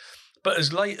facts. But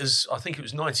as late as, I think it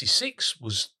was 96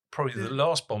 was probably the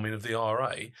last bombing of the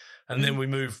RA, and then we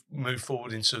move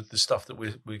forward into the stuff that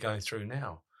we're going through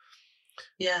now.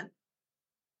 Yeah.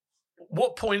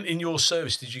 What point in your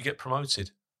service did you get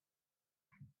promoted?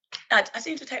 I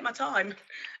seemed to take my time.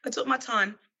 I took my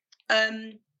time.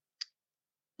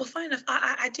 Well, funny enough,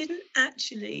 I didn't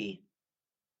actually.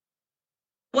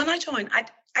 When I joined,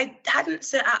 I hadn't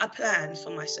set out a plan for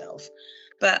myself,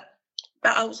 but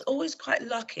I was always quite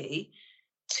lucky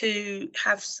to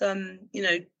have some,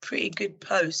 pretty good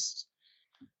posts,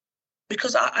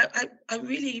 because I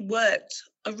really worked.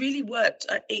 I really worked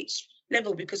at each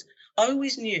level, because I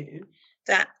always knew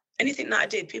that anything that I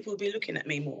did, people would be looking at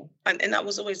me more. And that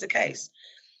was always the case.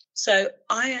 So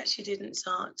I actually didn't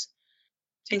start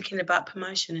thinking about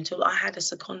promotion until I had a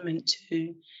secondment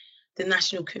to the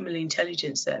National Criminal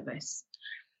Intelligence Service.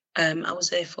 I was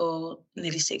there for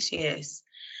nearly 6 years.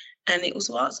 And it was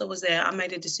whilst I was there, I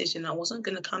made a decision I wasn't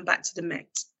going to come back to the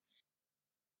Met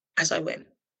as I went.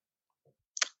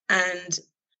 And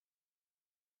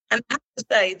And I have to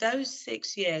say, those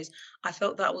 6 years, I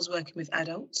felt that I was working with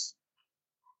adults.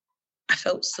 I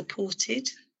felt supported.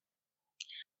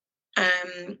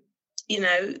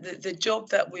 The job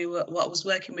that I was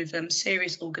working with,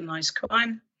 serious organised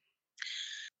crime.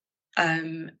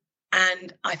 And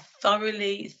I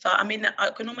thoroughly thought, I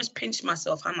can almost pinch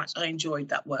myself how much I enjoyed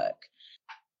that work.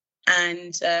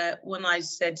 And when I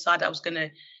decided I was going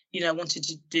to, wanted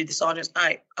to do the sergeants,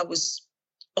 I was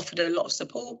offered a lot of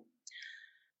support.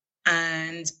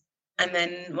 And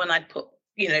then when I put,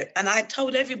 and I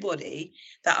told everybody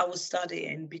that I was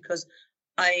studying, because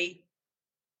I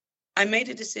made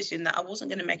a decision that I wasn't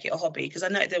going to make it a hobby, because I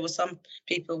know there were some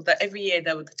people that every year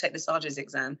they would take the sergeant's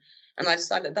exam. And I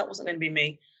decided that wasn't going to be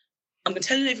me. I'm going to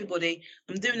tell everybody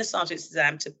I'm doing a sergeant's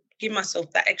exam to give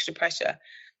myself that extra pressure.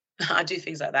 I do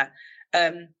things like that.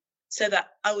 So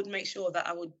that I would make sure that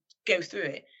I would go through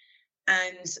it.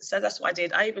 And so that's what I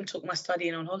did. I even took my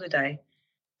studying on holiday.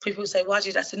 People say, why did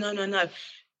you do that? I said, no.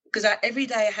 Because every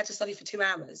day I had to study for 2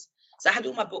 hours. So I had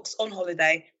all my books on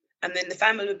holiday, and then the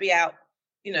family would be out,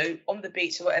 on the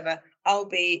beach or whatever. I'll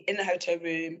be in the hotel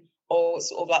room or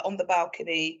sort of like on the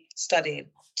balcony studying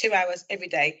 2 hours every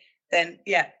day. Then,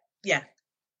 yeah,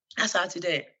 that's how to do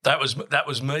it. That was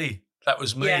me. That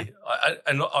was me. Yeah.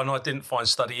 I didn't find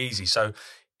study easy. So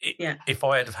if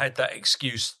I had that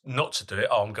excuse not to do it,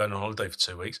 I'm going on holiday for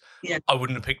 2 weeks, I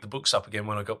wouldn't have picked the books up again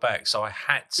when I got back. So I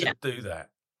had to do that.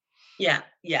 Yeah.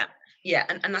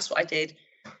 And that's what I did.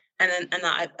 And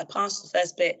I passed the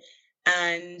first bit,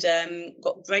 and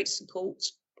got great support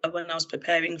when I was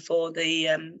preparing for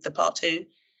the part 2.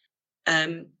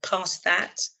 Passed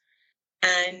that.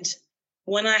 And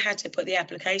when I had to put the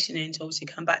application in to obviously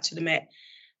come back to the Met,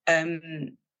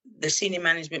 the senior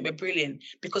management were brilliant,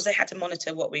 because they had to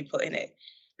monitor what we put in it,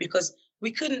 because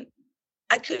I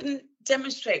couldn't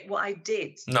demonstrate what I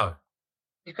did. No.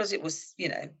 Because it was,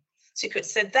 secret.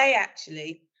 So they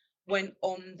actually went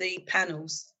on the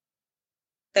panels.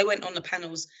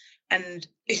 And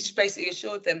it basically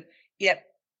assured them,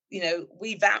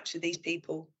 we vouch for these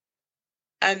people.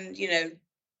 And,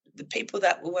 the people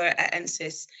that were at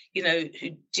NSIS,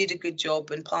 who did a good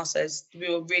job and passed us, we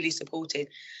were really supported.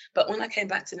 But when I came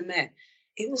back to the Met,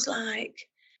 it was like,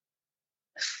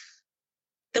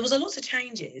 there was a lot of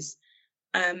changes,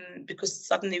 because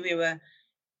suddenly we were,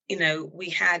 we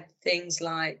had things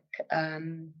like,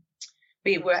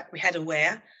 we had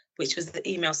Aware, which was the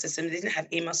email system. They didn't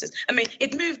have email system.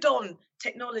 It moved on,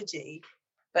 technology,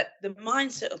 but the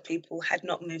mindset of people had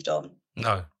not moved on.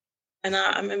 No. And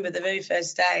I remember the very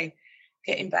first day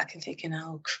getting back and thinking,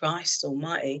 oh, Christ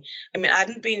almighty. I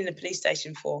hadn't been in the police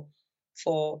station for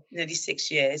nearly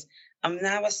 6 years. I'm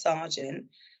now a sergeant.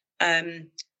 And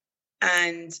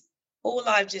all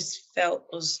I've just felt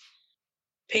was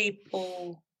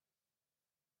people,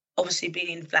 obviously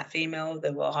being black female,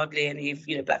 there were hardly any,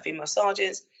 black female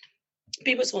sergeants.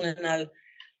 People just want to know,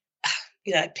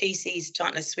 PCs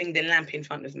trying to swing their lamp in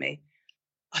front of me.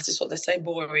 I just thought they're so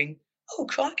boring. Oh,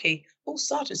 crikey, all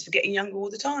sergeants are getting younger all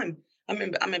the time. I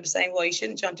remember saying, well, you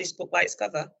shouldn't judge this book by its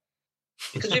cover.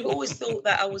 Because we've always thought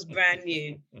that I was brand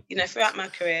new. Throughout my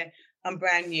career, I'm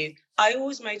brand new. I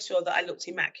always made sure that I looked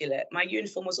immaculate. My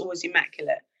uniform was always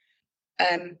immaculate.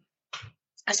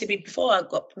 Actually, before I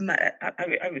got promoted,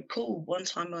 I recall one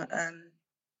time,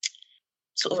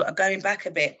 sort of going back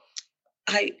a bit,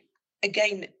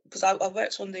 because I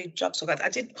worked on the drug squad, I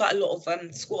did quite a lot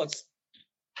of squads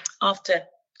after,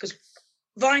 because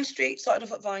started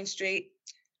off at Vine Street,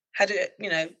 had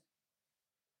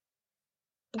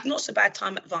not so bad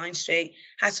time at Vine Street,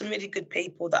 had some really good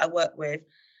people that I worked with.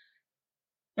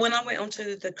 When I went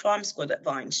onto the crime squad at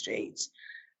Vine Street,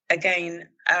 again,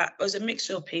 it was a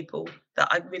mixture of people that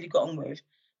I really got on with.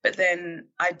 But then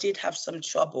I did have some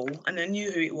trouble, and I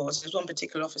knew who it was. There was one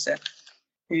particular officer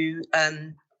who,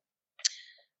 the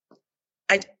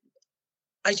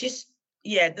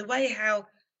way how,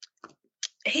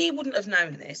 he wouldn't have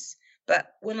known this,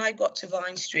 but when I got to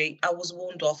Vine Street, I was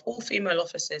warned off. All female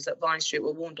officers at Vine Street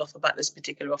were warned off about this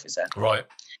particular officer. Right.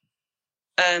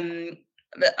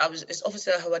 But this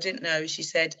officer who I didn't know, she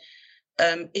said,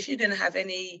 if you're going to have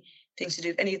anything to do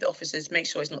with any of the officers, make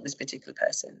sure it's not this particular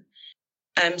person.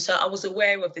 So I was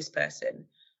aware of this person.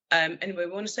 Anyway,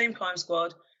 we were on the same crime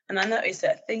squad, and I noticed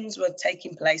that things were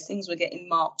taking place, things were getting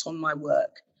marked on my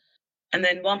work. And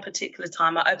then one particular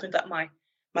time, I opened up my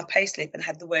payslip and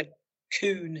had the word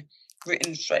coon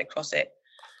written straight across it.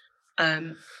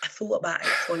 I thought about it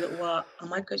for a little while. Oh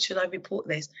my God, should I report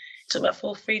this? It took about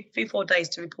 4 days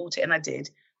to report it, and I did.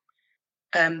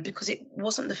 Because it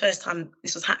wasn't the first time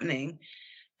this was happening.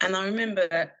 And I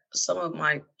remember some of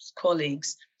my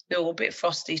colleagues, they were a bit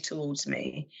frosty towards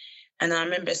me. And I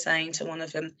remember saying to one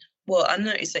of them, well, I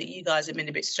noticed that you guys have been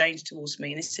a bit strange towards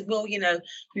me. And they said, well,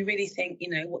 we really think,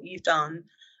 what you've done,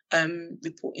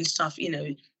 reporting stuff,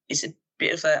 it's a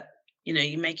bit of a,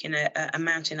 you're making a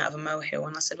mountain out of a molehill.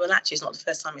 And I said, well, actually, it's not the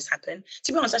first time it's happened.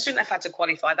 To be honest, I shouldn't have had to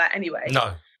qualify that anyway.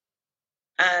 No.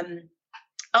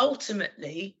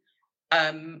 Ultimately,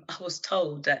 I was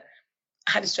told that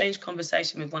I had a strange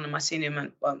conversation with one of my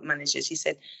senior managers. He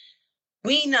said,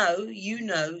 we know you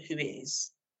know who it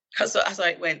is. As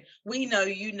I went, we know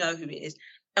you know who it is,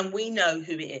 and we know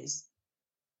who it is.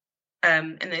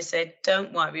 And they said,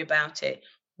 don't worry about it.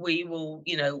 We will,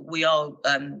 we are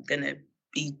going to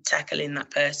be tackling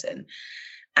that person.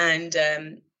 And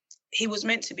he was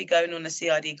meant to be going on a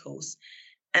CID course.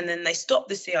 And then they stopped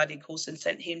the CID course and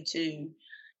sent him to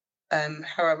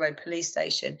Harrow Road Police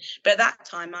Station. But at that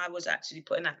time, I was actually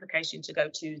put an application to go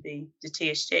to the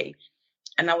TSG.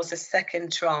 And I was the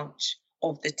second tranche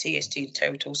of the TSG, the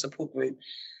Territorial Support Group,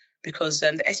 because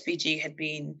the SPG had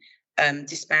been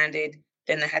disbanded.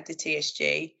 Then they had the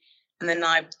TSG, and then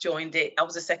I joined it. I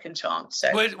was a second tranche.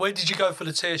 So where did you go for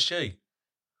the TSG?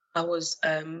 I was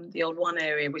the old one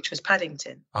area, which was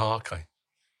Paddington. Oh, okay.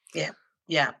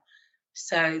 Yeah.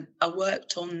 So I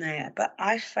worked on there, but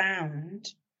I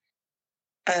found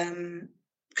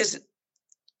because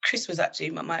Chris was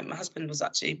actually my husband was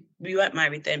actually, we weren't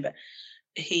married then, but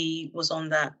he was on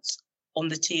the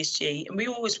TSG, and we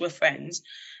always were friends.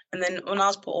 And then when I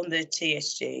was put on the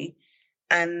TSG,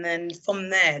 and then from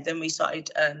there, then we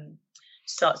started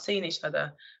seeing each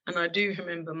other. And I do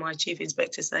remember my chief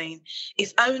inspector saying,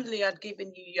 if only I'd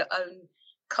given you your own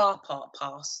car park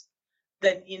pass,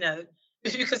 then,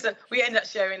 because we ended up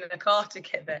sharing a car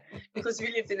together because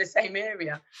we lived in the same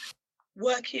area.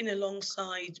 Working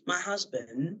alongside my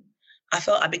husband, I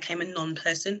felt I became a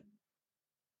non-person.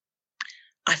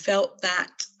 I felt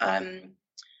that,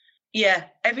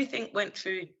 everything went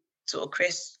through sort of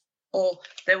Chris, or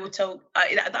they were told,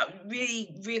 that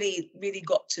really, really, really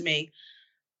got to me.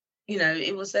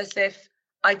 It was as if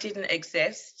I didn't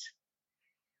exist.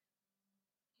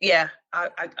 Yeah, I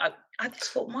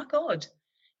just thought, my God,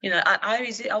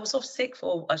 I was off sick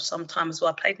for some time as well.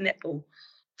 I played netball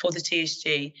for the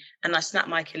TSG, and I snapped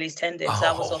my Achilles tendon, so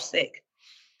I was off sick.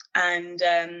 And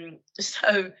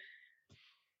so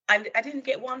I didn't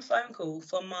get one phone call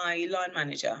from my line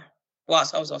manager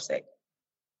whilst I was off sick.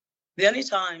 The only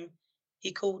time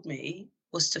he called me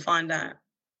was to find out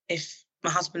if my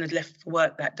husband had left for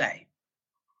work that day.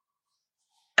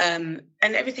 And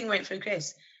everything went through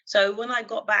Chris. So when I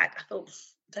got back, I thought,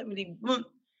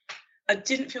 I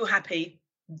didn't feel happy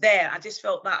there. I just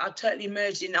felt that I totally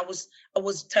merged in. I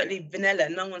was totally vanilla.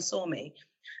 No one saw me.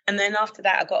 And then after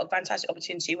that, I got a fantastic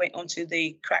opportunity. Went on to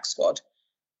the crack squad.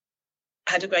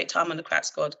 I had a great time on the crack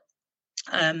squad.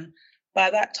 By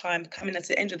that time, coming at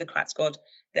the end of the crack squad,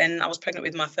 then I was pregnant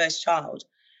with my first child.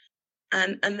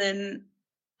 And then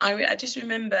I just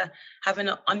remember having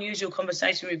an unusual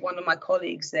conversation with one of my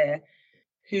colleagues there,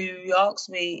 who asked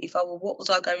me what was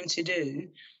I going to do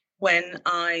when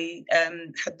I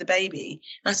had the baby.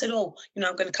 And I said, I'm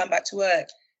going to come back to work.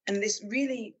 And this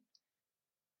really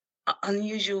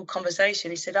unusual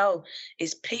conversation, he said,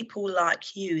 it's people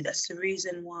like you. That's the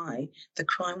reason why the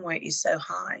crime rate is so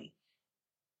high.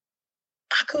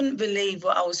 I couldn't believe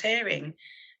what I was hearing.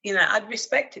 I'd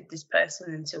respected this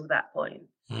person until that point.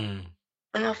 Mm.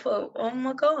 And I thought, oh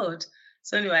my God.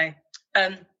 So anyway,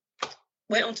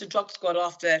 went on to drug squad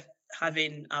after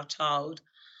having our child,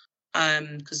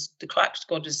 because the crack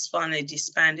squad was finally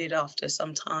disbanded after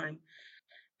some time.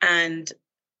 And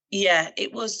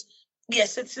it was,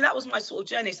 so that was my sort of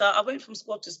journey. So I went from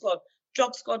squad to squad.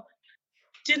 Drug squad,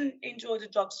 didn't enjoy the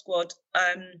drug squad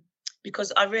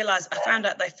because I found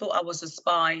out they thought I was a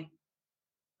spy,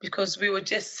 because we were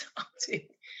just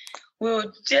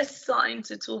starting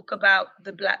to talk about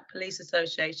the Black Police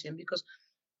Association, because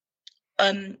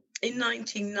in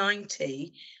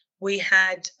 1990 we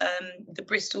had the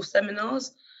Bristol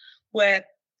seminars, where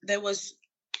there was,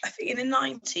 I think in the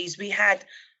 90s we had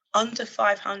under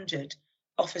 500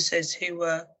 officers who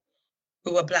were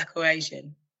Black or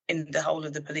Asian in the whole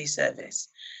of the police service,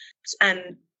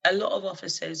 and a lot of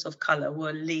officers of colour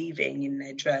were leaving in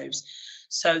their droves.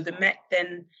 So the Met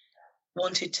then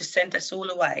wanted to send us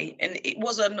all away, and it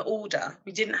was an order.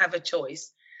 We didn't have a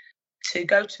choice to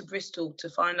go to Bristol to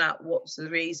find out what's the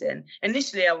reason.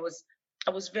 Initially, I was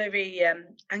very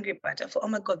angry about it. I thought, oh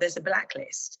my God, there's a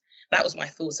blacklist. That was my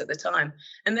thoughts at the time.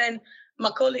 And then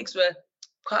my colleagues were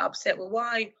quite upset. Well,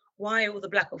 why all the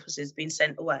Black officers being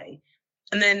sent away?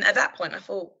 And then at that point, I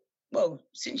thought, well,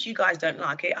 since you guys don't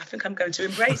like it, I think I'm going to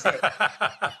embrace it.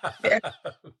 Yeah.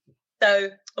 So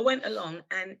I went along,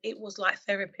 and it was like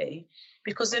therapy,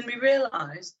 because then we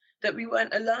realised that we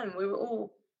weren't alone. We were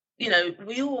all,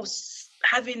 we all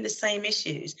having the same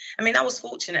issues. I mean, I was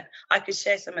fortunate. I could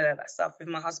share some of that stuff with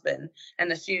my husband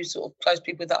and a few sort of close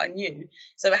people that I knew.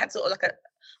 So I had sort of like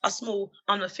a small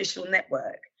unofficial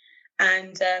network.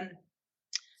 And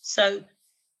so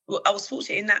I was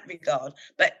fortunate in that regard.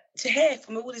 But to hear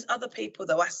from all these other people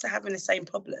that were having the same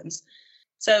problems.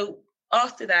 So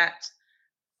after that,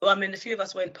 well, I mean, a few of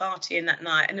us went partying that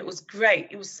night, and it was great.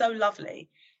 It was so lovely.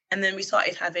 And then we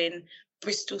started having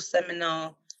Bristol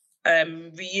seminar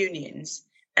reunions.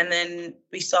 And then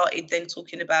we started then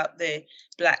talking about the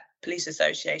Black Police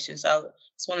Association. So I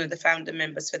was one of the founder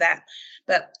members for that.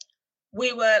 But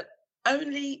we were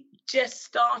only just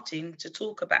starting to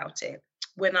talk about it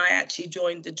when I actually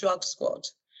joined the drug squad.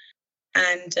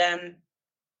 And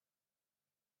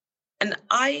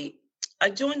I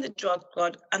joined the drug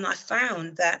squad, and I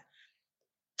found that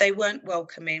they weren't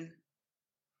welcoming.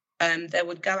 They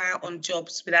would go out on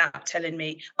jobs without telling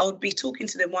me. I would be talking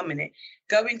to them 1 minute,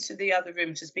 go into the other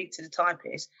room to speak to the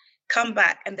typist, come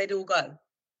back, and they'd all go.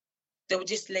 They would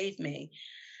just leave me.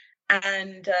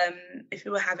 And if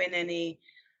we were having any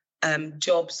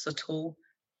jobs at all,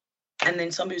 and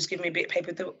then somebody was giving me a bit of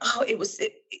paper, it was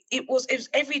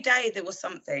every day there was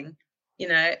something.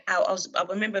 I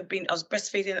remember I was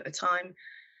breastfeeding at the time,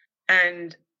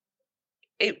 and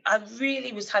I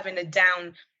really was having a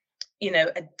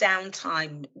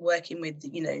downtime working with,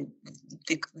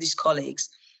 these colleagues.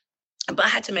 But I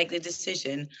had to make the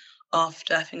decision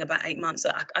after, I think, about 8 months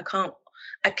that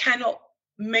I cannot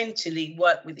mentally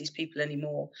work with these people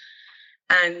anymore.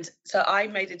 And so I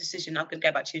made a decision, I'm going to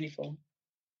go back to uniform.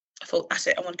 I thought, that's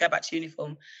it, I want to go back to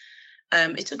uniform.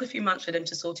 It took a few months for them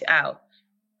to sort it out.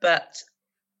 But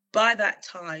by that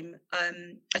time,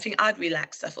 I think I'd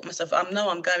relaxed. I thought to myself, I know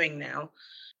I'm going now.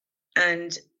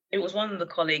 And it was one of the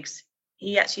colleagues,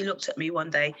 he actually looked at me one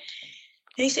day and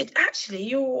he said, actually,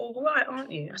 you're all right,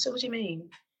 aren't you? I said, what do you mean?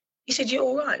 He said, you're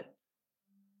all right.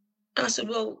 And I said,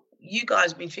 well, you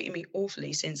guys have been treating me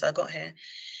awfully since I got here.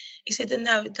 He said,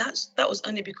 no, that was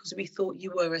only because we thought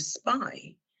you were a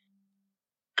spy.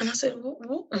 And I said,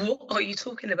 what are you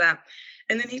talking about?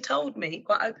 And then he told me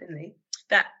quite openly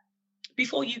that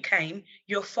before you came,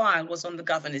 your file was on the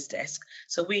governor's desk.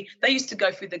 So they used to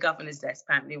go through the governor's desk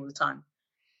apparently all the time.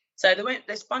 So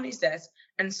they spun his desk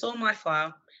and saw my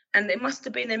file, and there must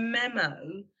have been a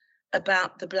memo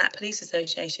about the Black Police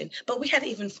Association, but we hadn't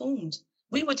even formed.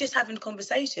 We were just having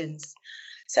conversations.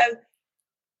 So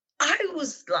I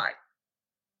was like,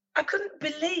 I couldn't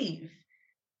believe.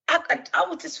 I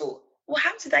was just thought, well,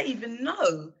 how did they even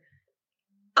know?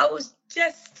 I was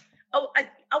just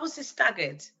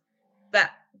staggered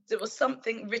that there was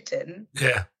something written.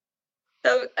 Yeah.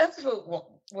 So I thought,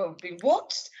 what being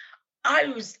watched? I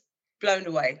was blown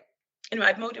away. Anyway,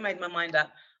 I'd already made my mind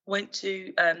up. Went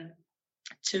to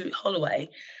Holloway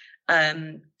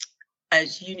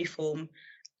as uniform,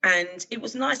 and it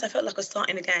was nice. I felt like I was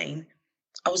starting again.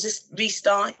 I was just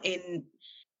restarting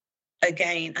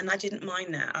again, and I didn't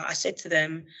mind that. I said to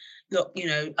them, look,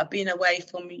 I've been away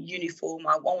from uniform.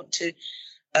 I want to,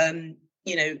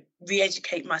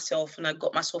 re-educate myself, and I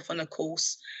got myself on a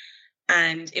course.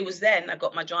 And it was then I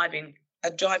got my driving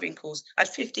course. I had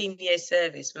 15 years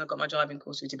service when I got my driving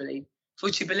course, would you believe?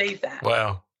 Would you believe that?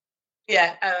 Wow.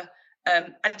 Yeah.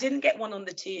 I didn't get one on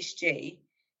the TSG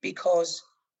because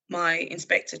my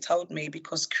inspector told me,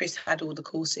 because Chris had all the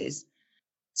courses.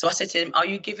 So I said to him, are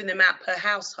you giving them out per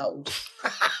household?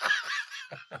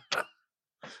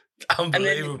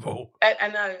 Unbelievable. I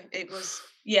know, it was,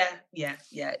 yeah,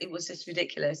 it was just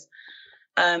ridiculous.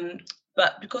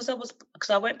 But because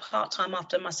I went part-time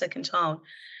after my second child,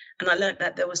 and I learned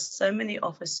that there were so many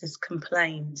officers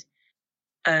complained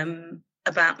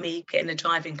about me getting a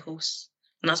driving course,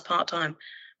 and I was part-time.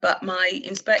 But my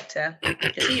inspector,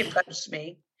 because he approached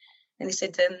me, and he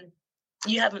said,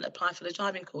 you haven't applied for the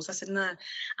driving course. I said, no.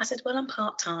 I said, well, I'm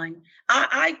part-time.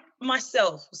 I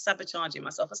myself was sabotaging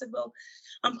myself. I said, well,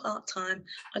 I'm part-time.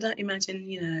 I don't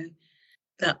imagine,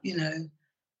 that,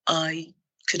 I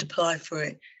could apply for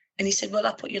it. And he said, well,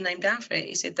 I put your name down for it.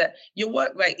 He said that your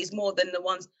work rate is more than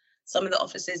some of the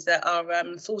officers that are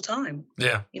full-time.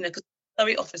 Yeah. Because I'm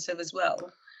a officer as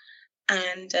well.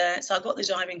 And so I got the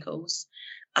driving course,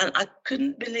 and I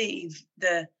couldn't believe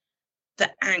the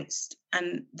angst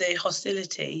and the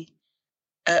hostility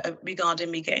regarding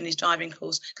me getting this driving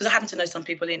course, because I happen to know some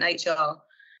people in HR,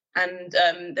 and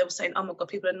they were saying, oh my God,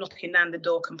 people are knocking down the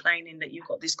door complaining that you've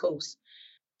got this course.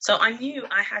 So I knew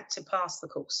I had to pass the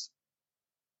course,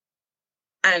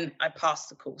 and I passed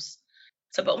the course.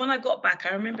 So, but when I got back,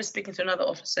 I remember speaking to another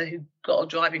officer who got a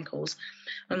driving course,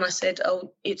 and I said,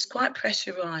 "Oh, it's quite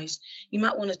pressurised. You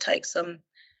might want to take some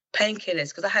painkillers,"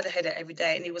 because I had a headache every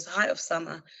day, and it was the height of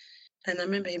summer. And I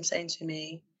remember him saying to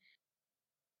me,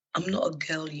 "I'm not a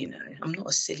girl, you know. I'm not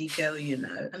a silly girl, you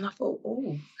know." And I thought,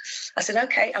 "Oh," I said,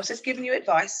 "Okay, I was just giving you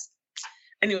advice."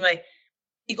 Anyway,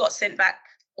 he got sent back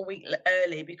a week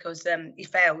early because he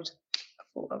failed. I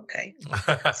thought, okay,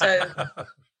 so.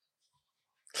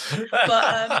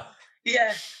 But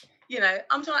yeah, you know,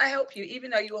 I'm trying to help you,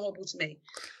 even though you were horrible to me.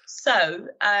 So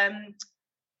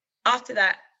after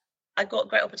that, I got a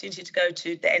great opportunity to go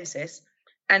to the NSIS.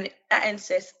 And at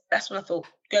NSIS, that's when I thought,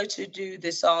 go to do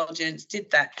the sergeants,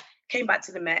 did that, came back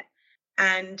to the Met.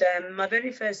 And my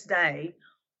very first day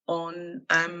on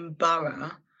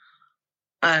borough,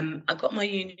 I got my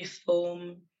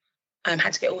uniform,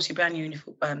 had to get also brand new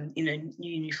uniform, new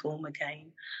uniform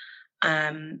again.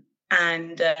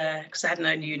 And because I had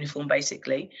no uniform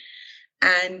basically,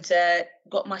 and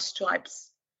got my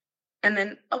stripes. And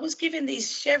then I was given these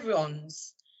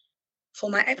chevrons for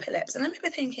my epaulets. And I remember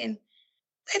thinking,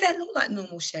 they don't look like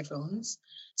normal chevrons.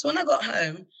 So when I got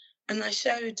home and I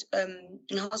showed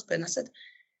my husband, I said,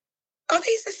 "Are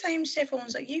these the same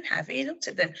chevrons that you have?" He looked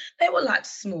at them. They were like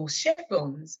small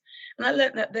chevrons. And I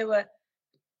learned that they were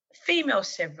female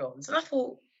chevrons. And I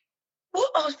thought,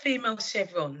 what are female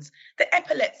chevrons? The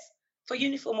epaulets for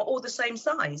uniform are all the same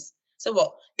size. So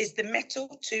what, is the metal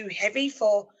too heavy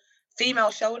for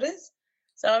female shoulders?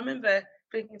 So I remember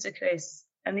speaking to Chris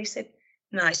and he said,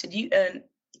 "No," he said, "you earn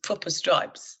proper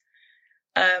stripes."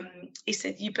 He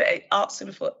said, "You better ask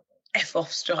them for F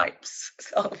off stripes."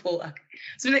 So I thought, okay.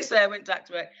 So the next day I went back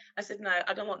to work. I said, "No,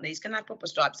 I don't want these. Can I have proper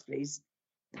stripes, please?"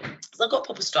 So I got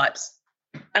proper stripes.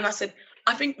 And I said,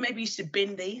 "I think maybe you should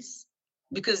bin these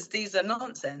because these are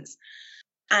nonsense."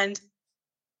 And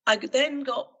I then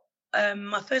got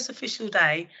my first official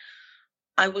day.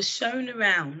 I was shown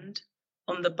around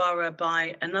on the borough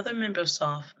by another member of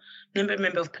staff,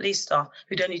 member of police staff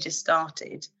who'd only just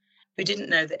started, who didn't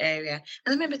know the area. And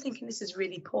I remember thinking, this is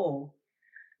really poor.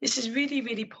 This is really,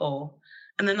 really poor.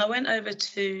 And then I went over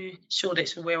to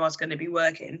Shoreditch, where I was going to be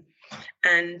working.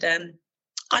 And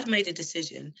I'd made a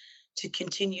decision to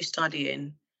continue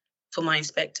studying for my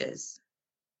inspectors.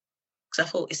 Because I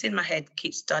thought, it's in my head,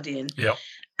 keep studying. Yeah.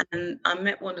 And I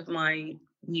met one of my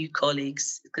new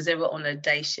colleagues because they were on a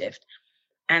day shift.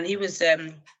 And he was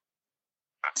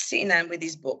sitting down with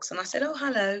his books. And I said, "Oh,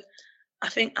 hello. I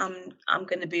think I'm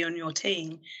going to be on your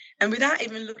team." And without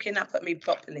even looking up at me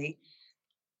properly,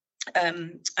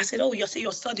 I said, "Oh,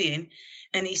 you're studying?"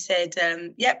 And he said,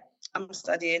 "Yep, I'm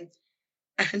studying."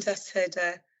 And I said,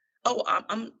 "Oh,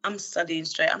 I'm studying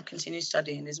straight. I'm continuing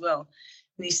studying as well."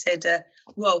 And he said,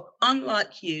 "Well,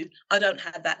 unlike you, I don't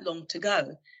have that long to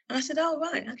go." And I said, "Oh,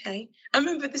 right, okay." I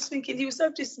remember this thinking, he was so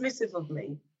dismissive of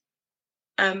me.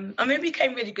 I mean, we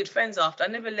became really good friends after. I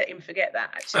never let him forget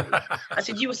that, actually. I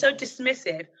said, "You were so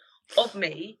dismissive of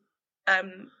me."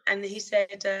 And he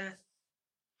said,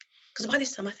 because by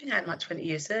this time, I think I had like 20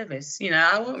 years service. You know,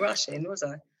 I wasn't rushing, was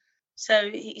I? So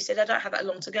he said, "I don't have that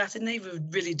long to go." I said, "Neither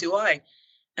really do I."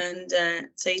 And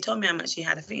so he told me how much he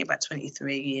had. I think about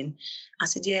 23. And I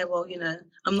said, "Yeah, well, you know,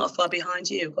 I'm not far behind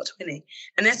you. I've got 20.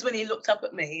 And that's when he looked up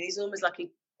at me and he's almost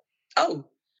like, oh.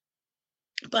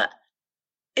 But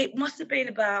it must have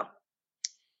been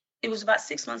it was about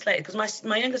 6 months later because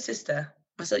my younger sister,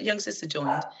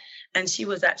 joined and she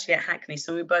was actually at Hackney.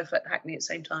 So we were both at Hackney at the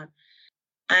same time.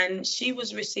 And she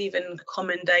was receiving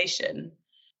commendation.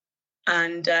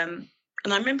 And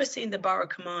I remember seeing the borough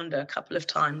commander a couple of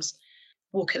times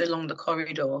walking along the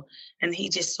corridor, and he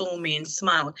just saw me and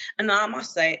smiled. And I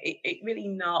must say, it really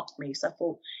knocked me. So I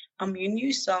thought, I'm your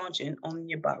new sergeant on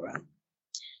your borough,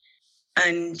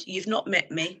 and you've not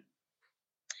met me.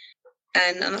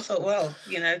 And I thought, well,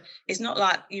 you know, it's not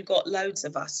like you've got loads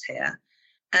of us here.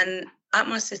 And at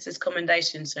my sister's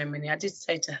commendation ceremony, I did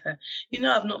say to her, "You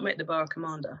know, I've not met the borough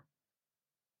commander."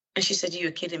 And she said, "You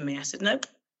were kidding me." I said, "Nope."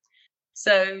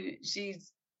 So she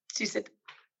said,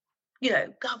 "You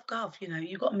know, Gov, you know,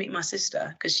 you've got to meet my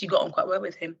sister," because she got on quite well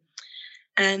with him.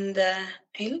 And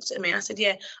he looked at me. I said,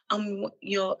 "Yeah, I'm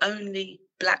your only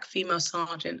black female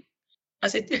sergeant." I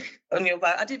said,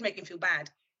 I did make him feel bad.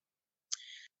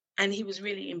 And he was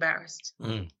really embarrassed.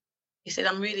 He said,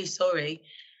 "I'm really sorry."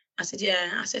 I said,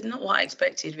 "Yeah." I said, "Not what I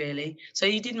expected, really." So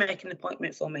he did make an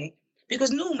appointment for me. Because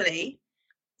normally,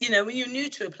 you know, when you're new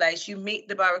to a place, you meet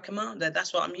the borough commander.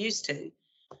 That's what I'm used to.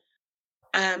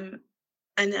 And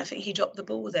I think he dropped the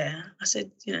ball there. I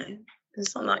said, "You know,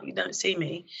 it's not like you don't see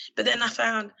me." But then I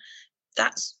found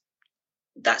that's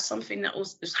something that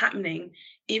was happening,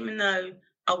 even though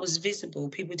I was visible.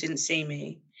 People didn't see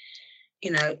me.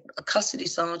 You know, a custody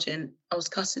sergeant, I was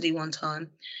custody one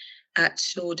time at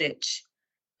Shoreditch,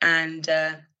 and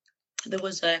there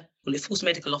was a force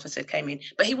medical officer came in,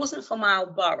 but he wasn't from our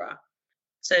borough.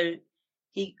 So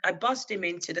I buzzed him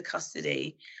into the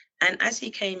custody, and as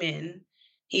he came in,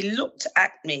 he looked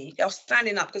at me. I was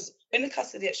standing up because in the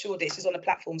custody at Shoreditch is on a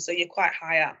platform, so you're quite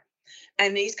high up.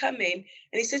 And he's come in and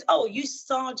he says, "Oh, you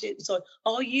sergeant, so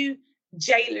are you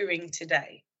jailering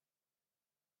today?"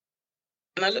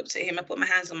 And I looked at him, I put my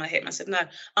hands on my hip, and I said, "No,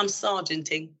 I'm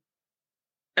sergeanting."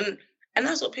 And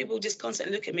that's what people just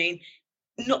constantly look at me,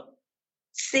 not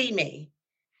see me.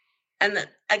 And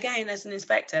again, as an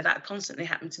inspector, that constantly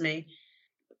happened to me.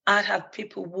 I'd have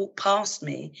people walk past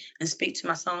me and speak to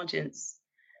my sergeants.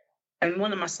 And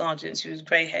one of my sergeants, who was a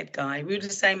grey head guy, we were the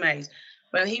same age,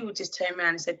 well, he would just turn around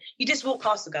and say, "You just walk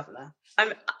past the governor."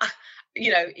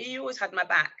 You know, he always had my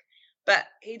back, but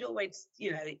he'd always,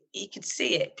 you know, he could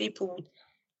see it. People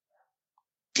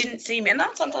didn't see me. And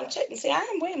I sometimes check and say, I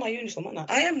am wearing my uniform,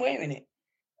 aren't I? I am wearing it,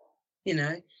 you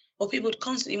know. Or people would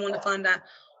constantly want to find out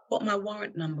what my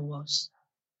warrant number was,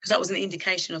 because that was an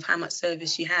indication of how much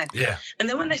service you had. Yeah. And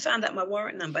then when they found out my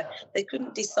warrant number, they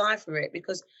couldn't decipher it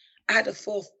because I had a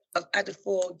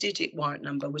 4-digit warrant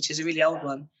number, which is a really old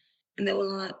one. And they were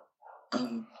like,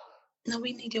 "No,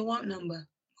 we need your warrant number,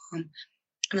 Mom."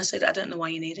 And I said, "I don't know why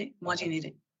you need it. Why do you need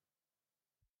it?"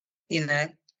 You know?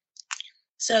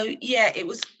 So yeah, it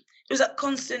was a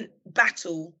constant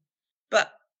battle,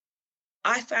 but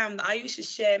I found that I used to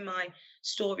share my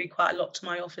story quite a lot to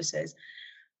my officers,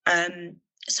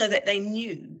 so that they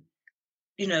knew,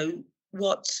 you know,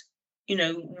 what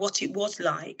it was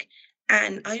like.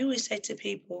 And I always say to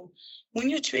people, when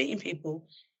you're treating people,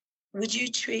 would you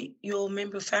treat your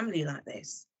member of family like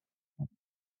this?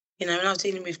 You know, and I was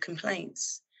dealing with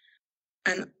complaints,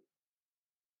 and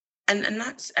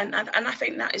I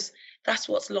think that's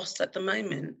what's lost at the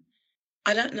moment.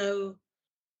 I don't know,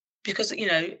 because you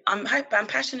know I'm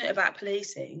passionate about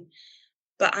policing,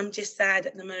 but I'm just sad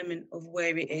at the moment of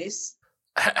where it is.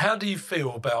 How do you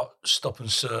feel about stop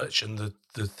and search and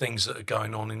the things that are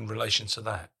going on in relation to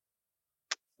that?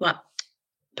 Well,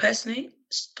 personally,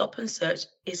 stop and search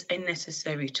is a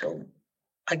necessary tool.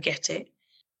 I get it.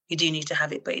 You do need to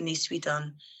have it, but it needs to be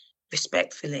done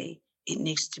respectfully. It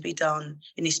needs to be done.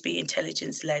 It needs to be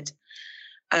intelligence-led.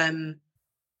 In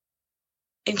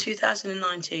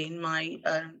 2019, my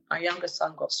younger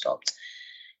son got stopped.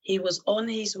 He was on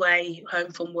his way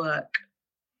home from work.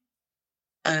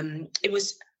 It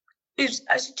was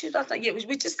actually 2000. Yeah,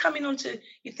 we're just coming on to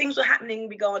things were happening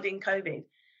regarding COVID,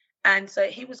 and so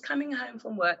he was coming home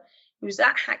from work. He was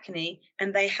at Hackney,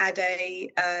 and they had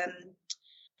a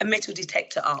metal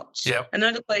detector arch. Yeah. I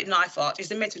know they call it knife arch.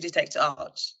 It's a metal detector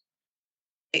arch.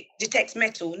 It detects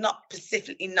metal, not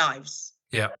specifically knives.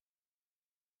 Yeah.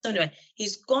 So anyway,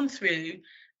 he's gone through,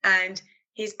 and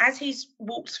as he's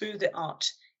walked through the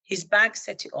arch, his bag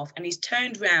set it off, and he's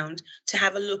turned round to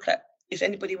have a look at if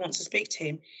anybody wants to speak to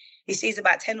him. He sees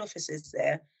about 10 officers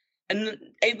there, and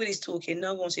everybody's talking.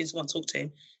 No one seems to want to talk to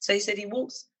him. So he said he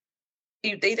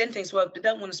then thinks, well, they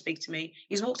don't want to speak to me.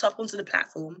 He's walked up onto the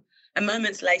platform, and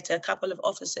moments later, a couple of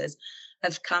officers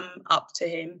have come up to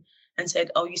him and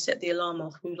said, "Oh, you set the alarm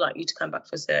off. We would like you to come back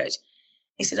for search."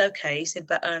 He said, "Okay." He said,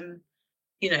 "But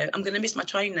you know, I'm going to miss my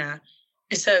train now."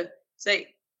 And so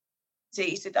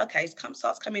he said, "Okay." He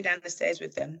starts coming down the stairs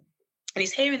with them, and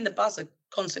he's hearing the buzzer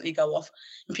constantly go off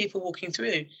and people walking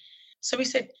through. So he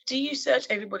said, "Do you search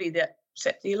everybody that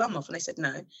set the alarm off?" And they said,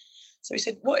 "No." So he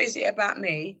said, "What is it about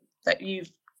me that you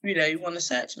want to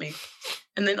search me?"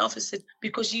 And then the officer said,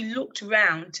 "Because you looked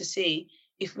round to see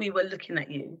if we were looking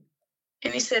at you."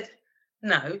 And he said,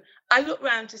 "No, I looked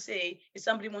round to see if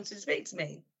somebody wanted to speak to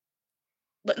me.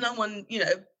 But no one,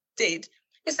 did."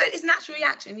 It's natural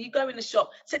reaction. You go in the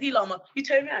shop, set the alarm off, you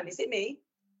turn around, is it me?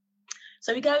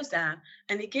 So he goes down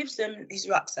and he gives them his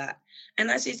rucksack.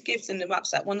 And as he gives them the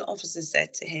rucksack, one of the officers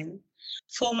said to him,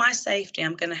 "For my safety,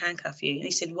 I'm going to handcuff you." And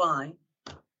he said, "Why?"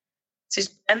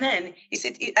 And then he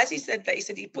said, as he said that, he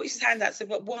said, he put his hand out and said,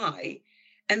 "But why?"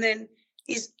 And then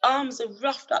his arms are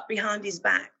roughed up behind his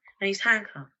back and he's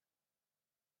handcuffed.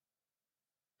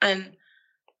 And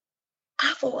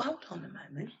I thought, hold on a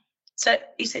moment. So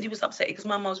he said he was upset because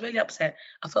Mum, I was really upset.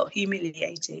 I felt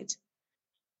humiliated.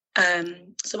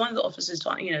 So one of the officers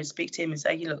tried, speak to him and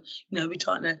say, "Look, we're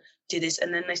trying to do this."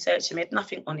 And then they searched him. He had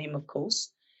nothing on him, of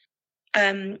course.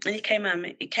 And he came home.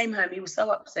 He was so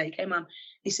upset. He came home.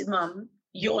 He said, "Mum,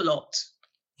 your lot."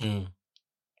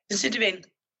 Considering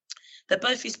that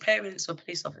both his parents were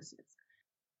police officers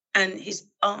and his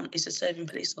aunt is a serving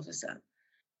police officer,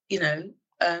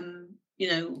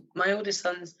 my oldest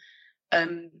son's,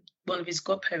 one of his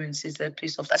godparents is a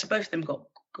police officer. Actually, both of them got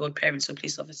godparents or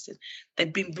police officers.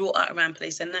 They'd been brought out around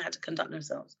police and they had to conduct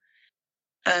themselves.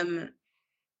 And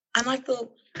I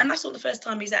thought, and that's not the first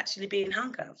time he's actually been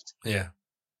handcuffed. Yeah.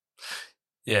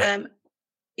 Yeah.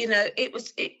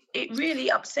 It really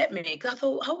upset me because I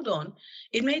thought, hold on,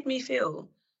 it made me feel,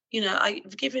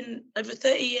 I've given over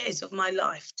 30 years of my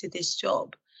life to this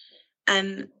job,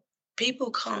 and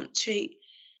people can't treat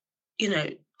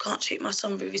my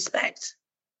son with respect.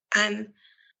 And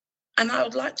I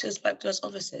would like to have spoke to those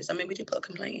officers. I mean, we did put a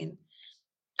complaint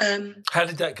in. How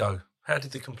did that go? How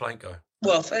did the complaint go?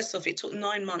 Well, first off, it took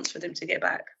 9 months for them to get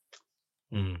back.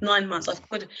 9 months. If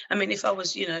I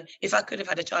was, if I could have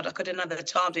had a child, I could have had a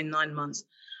child in 9 months.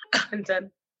 And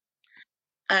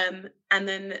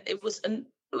then it was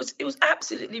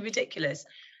absolutely ridiculous.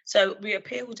 So we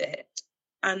appealed it,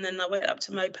 and then I went up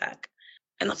to MOPAC,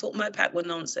 and I thought MOPAC were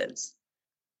nonsense.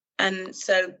 And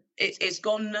so it's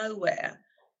gone nowhere.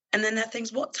 And then that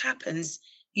things, what happens?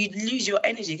 You lose your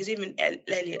energy, because even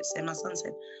Elliot said, my son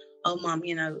said, "Oh, Mum,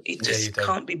 it just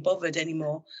can't be bothered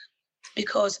anymore."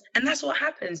 And that's what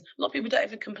happens. A lot of people don't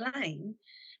even complain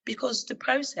because the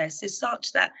process is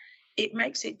such that it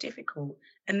makes it difficult.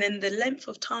 And then the length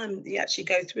of time that you actually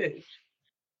go through.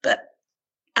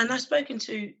 And I've spoken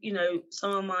to,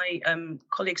 some of my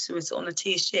colleagues who were on the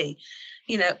TSG,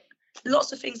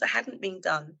 lots of things that hadn't been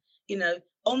done,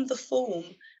 on the form.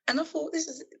 And I thought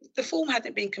the form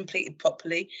hadn't been completed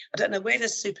properly. I don't know where the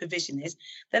supervision is.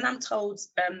 Then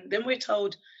we're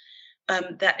told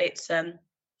that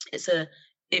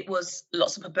it was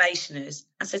lots of probationers.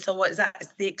 I said, so what is that?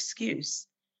 It's the excuse,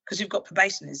 because you've got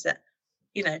probationers that,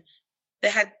 they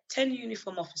had 10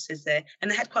 uniform officers there, and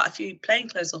they had quite a few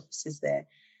plainclothes officers there.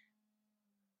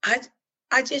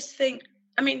 I just think,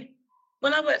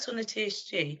 when I worked on the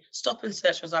TSG, stop and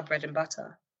search was our bread and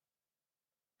butter.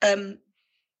 And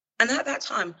at that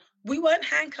time, we weren't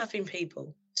handcuffing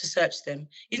people to search them.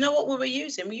 You know what we were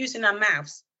using? We're using our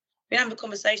mouths. We have a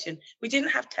conversation. We didn't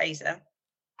have taser.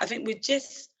 I think we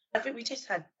just had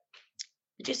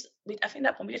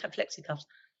flexi cuffs.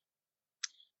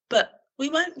 But we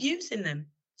weren't using them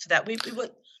for that.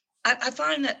 I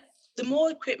find that the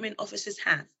more equipment officers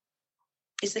have,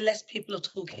 is the less people are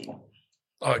talking.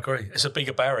 I agree. It's a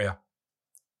bigger barrier.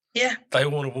 Yeah. They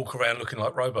all want to walk around looking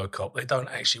like RoboCop. They don't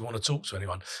actually want to talk to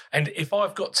anyone. And if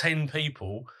I've got 10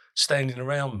 people standing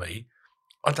around me,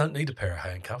 I don't need a pair of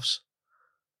handcuffs.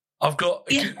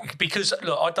 Because,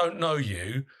 look, I don't know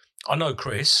you. I know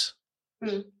Chris.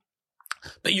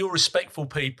 But you're respectful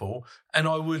people, and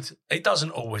it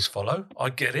doesn't always follow, I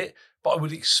get it, but I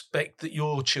would expect that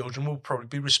your children will probably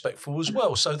be respectful as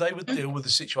well, so they would deal with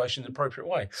the situation in the appropriate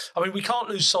way. We can't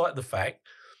lose sight of the fact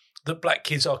that black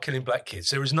kids are killing black kids.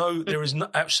 There is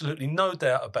absolutely no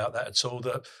doubt about that at all.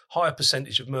 The higher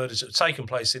percentage of murders that have taken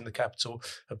place in the capital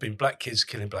have been black kids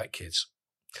killing black kids.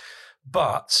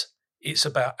 But it's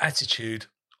about attitude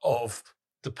of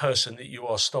the person that you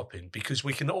are stopping, because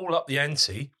we can all up the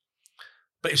ante.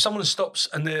 But if someone stops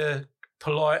and they're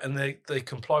polite and they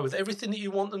comply with everything that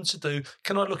you want them to do,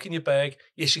 can I look in your bag?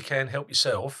 Yes, you can. Help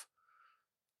yourself.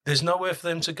 There's nowhere for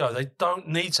them to go. They don't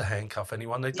need to handcuff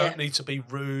anyone. They don't need to be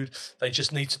rude. They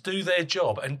just need to do their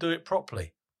job and do it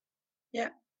properly. Yeah.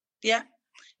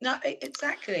 No,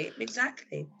 exactly.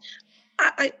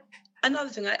 Another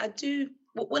thing I do,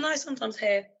 when I sometimes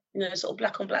hear, sort of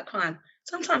black on black crime,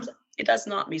 sometimes it does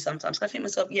knock me sometimes. I think to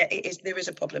myself, there is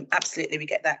a problem. Absolutely, we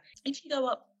get that. If you go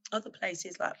up other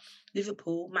places like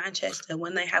Liverpool, Manchester,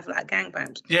 when they have like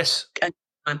gangbangs. Yes.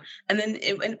 And then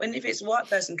if it's a white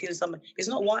person killing someone, it's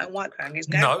not white and white crime, it's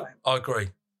gangbang. No, I agree.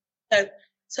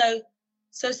 So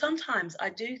sometimes I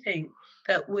do think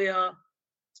that we are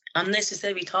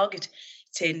unnecessarily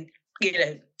targeting,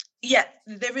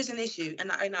 there is an issue,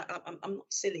 and I'm not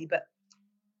silly, but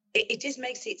it just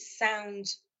makes it sound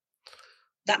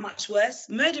that much worse.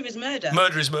 Murder is murder.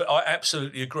 Murder is murder. I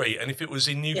absolutely agree. And if it was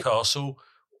in Newcastle,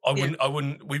 we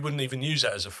wouldn't even use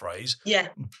that as a phrase. Yeah.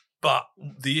 But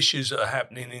the issues that are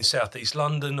happening in Southeast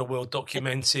London are well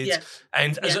documented. Yeah.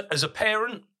 And as a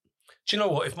parent, do you know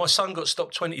what? If my son got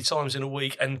stopped 20 times in a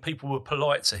week and people were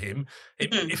polite to him,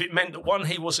 if it meant that, one,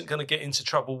 he wasn't going to get into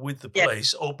trouble with the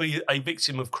police or be a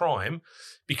victim of crime,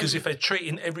 because if they're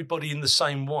treating everybody in the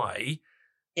same way,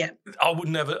 I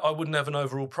wouldn't have an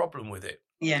overall problem with it.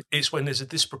 Yeah. It's when there's a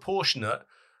disproportionate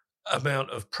amount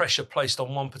of pressure placed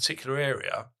on one particular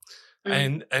area.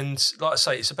 And like I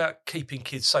say, it's about keeping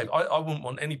kids safe. I wouldn't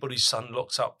want anybody's son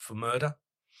locked up for murder.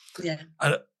 Yeah.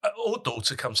 Or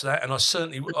daughter comes to that. And I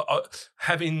certainly,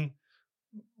 having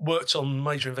worked on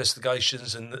major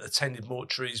investigations and attended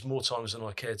mortuaries more times than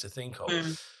I care to think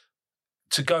of.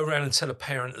 To go around and tell a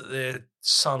parent that their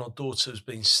son or daughter has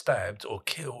been stabbed or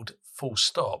killed, full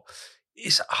stop,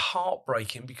 is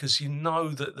heartbreaking, because you know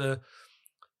that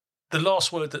the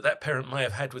last word that parent may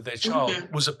have had with their child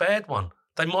was a bad one.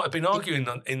 They might have been arguing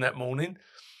in that morning,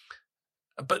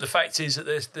 but the fact is that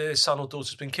their son or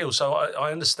daughter's been killed. So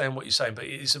I understand what you're saying, but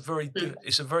it's a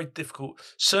very difficult.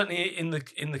 Certainly in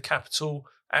the capital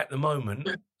at the moment,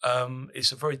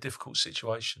 it's a very difficult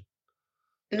situation.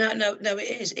 No,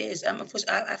 it is. Of course,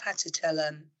 I've had to tell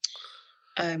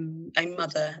a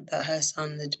mother that her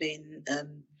son had been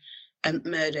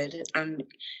murdered, and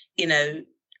you know,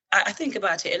 I think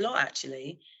about it a lot.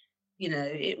 Actually, you know,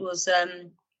 it was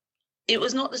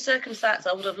not the circumstance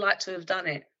I would have liked to have done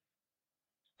it.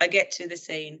 I get to the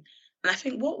scene, and I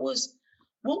think what was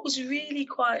really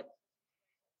quite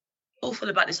awful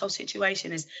about this whole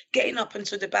situation is getting up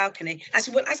onto the balcony. As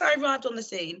I arrived on the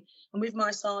scene, and with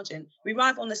my sergeant, we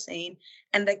arrive on the scene,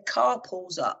 and the car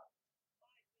pulls up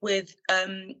with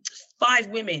 5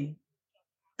 women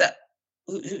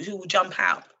who will jump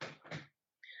out,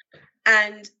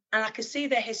 and I could see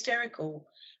they're hysterical,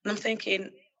 and I'm thinking,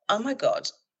 oh my God,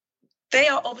 they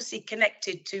are obviously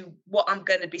connected to what I'm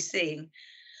going to be seeing.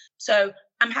 So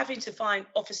I'm having to find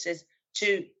officers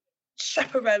to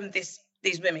chaperone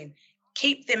these women,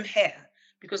 keep them here,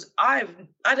 because I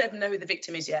don't know who the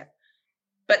victim is yet,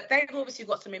 but they've obviously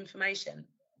got some information.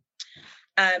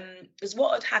 Because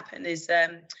what had happened is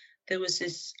there was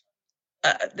this,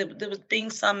 there was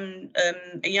being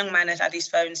a young man had his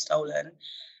phone stolen,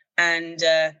 and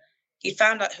he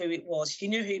found out who it was. He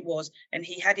knew who it was, and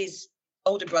he had his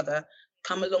older brother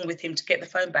come along with him to get the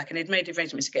phone back, and they'd made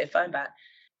arrangements to get the phone back.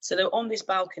 So they're on this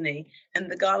balcony, and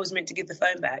the guy was meant to give the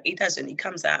phone back. He doesn't. He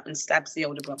comes out and stabs the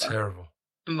older brother. Terrible.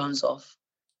 And runs off.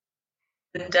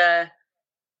 And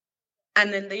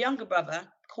then the younger brother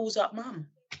calls up Mum.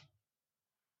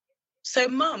 So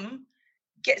Mum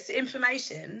gets the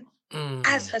information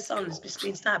as her son has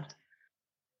been stabbed.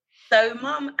 So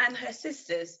Mum and her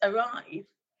sisters arrive.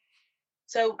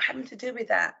 So having to deal with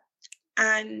that.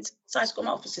 And so I just got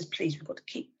my officers, please, we've got to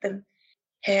keep them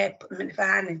here, put them in the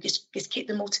van, and just keep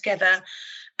them all together.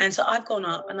 And so I've gone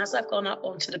up, and as I've gone up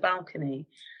onto the balcony,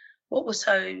 what was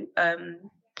so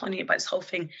funny about this whole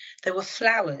thing, there were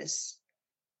flowers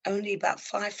only about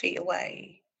 5 feet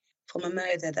away from a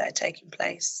murder that had taken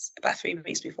place about 3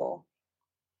 weeks before.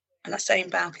 And that same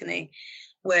balcony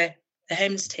where the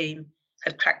HEMS team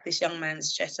had cracked this young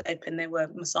man's chest open, they were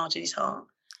massaging his heart.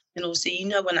 And obviously, you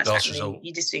know when that's happening,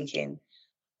 you're just thinking,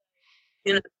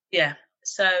 you know, yeah.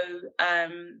 So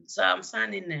I'm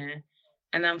standing there,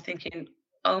 and I'm thinking,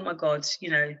 oh my God,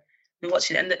 you know, we're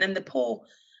watching it, and then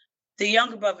the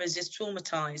younger brother is just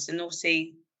traumatized, and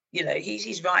obviously, you know,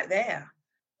 he's right there,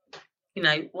 you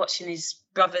know, watching his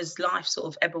brother's life sort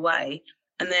of ebb away,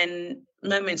 and then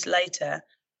moments later,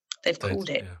 they've called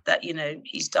it that, you know,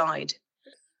 he's died.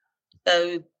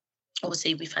 So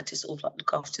obviously, we've had to sort of like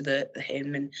look after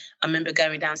him, and I remember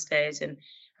going downstairs and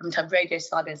having to have radio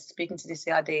silence, speaking to the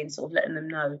CID and sort of letting them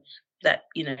know that,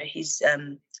 you know, he's,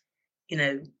 you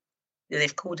know,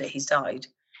 they've called it, he's died.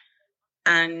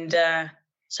 And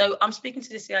so I'm speaking to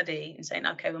the CID and saying,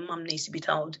 okay, well, Mum needs to be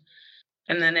told.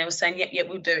 And then they were saying, yeah,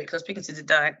 we'll do it, because I was speaking to the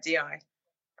DI.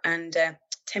 And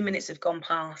 10 minutes have gone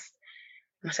past.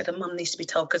 And I said, Mum needs to be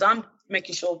told, because I'm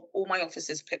making sure all my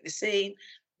officers pick the scene.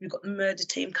 We've got the murder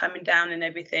team coming down and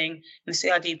everything, and the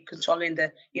CID controlling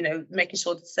you know, making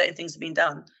sure that certain things have been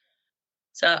done.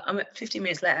 So I'm at 15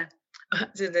 minutes later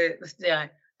to the DI.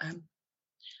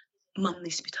 Mum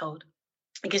needs to be told.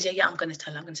 He goes, yeah, I'm going to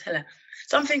tell her.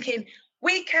 So I'm thinking,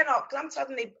 we cannot, because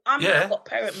I've got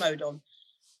parent mode on.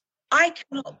 I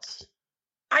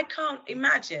can't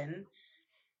imagine.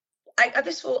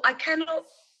 I cannot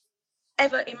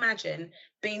ever imagine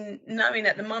knowing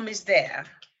that the mum is there.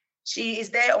 She is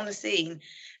there on the scene,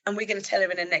 and we're going to tell her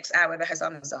in the next hour that her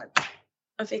son has died.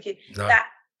 I'm thinking, that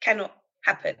cannot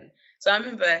happen. So I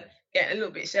remember getting a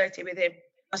little bit shirty with him.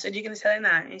 I said, you're going to tell her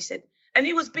now? And he said, and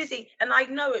he was busy, and I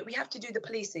know it. We have to do the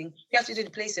policing.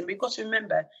 We've got to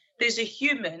remember there's a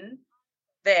human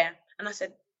there. And I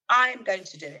said, I'm going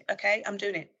to do it, okay? I'm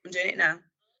doing it now.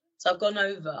 So I've gone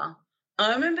over.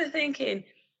 I remember thinking,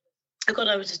 I got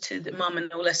over to the mum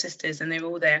and all her sisters, and they were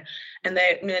all there, and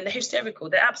they're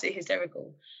hysterical. They're absolutely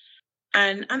hysterical.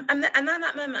 And then at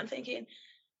that moment, I'm thinking,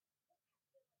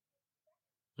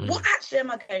 what actually am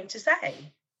I going to say?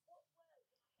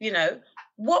 You know,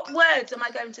 what words am I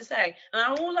going to say?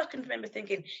 And all I can remember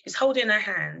thinking is holding her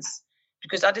hands,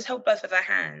 because I just held both of her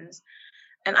hands,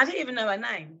 and I didn't even know her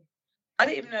name. I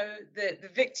didn't even know the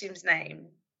victim's name,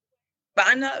 but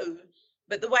I know.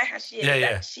 But the way how she is,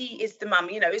 that she is the mum,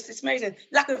 it's amazing.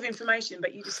 Lack of information,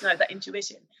 but you just know that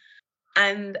intuition.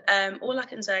 And all I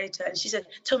can say to her, and she said,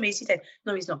 Tommy, is he dead?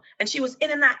 No, he's not. And she was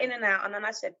in and out. And then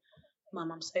I said,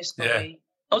 Mum, I'm so sorry. Yeah.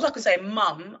 All I can say,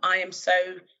 Mum, I am so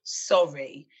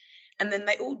sorry. And then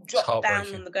they all dropped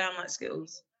down on the ground like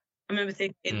Skittles. I remember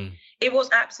thinking, it was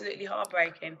absolutely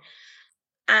heartbreaking.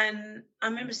 And I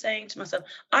remember saying to myself,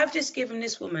 I've just given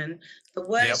this woman the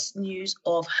worst news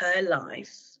of her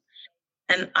life,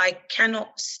 and I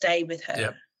cannot stay with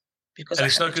her because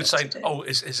it's no good saying, "Oh,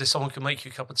 is there someone who can make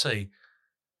you a cup of tea?"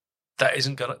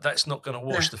 That's not gonna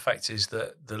wash the fact is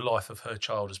that the life of her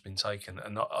child has been taken,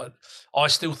 and I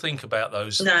still think about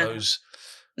those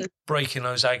breaking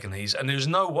those agonies, and there's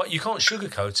no way you can't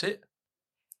sugarcoat it.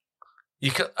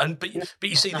 You can, but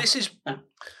you see, this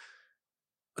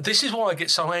is why I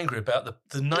get so angry about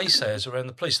the naysayers around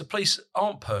the police. The police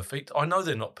aren't perfect. I know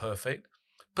they're not perfect,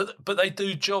 but they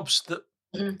do jobs that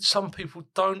some people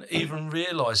don't even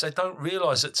realise. They don't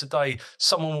realise that today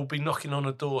someone will be knocking on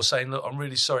a door saying, "Look, I'm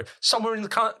really sorry." Somewhere in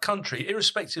the country,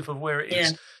 irrespective of where it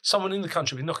is, someone in the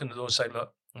country will be knocking on the door saying,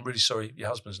 "Look, I'm really sorry. Your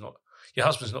husband's not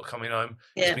coming home.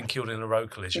 He's been killed in a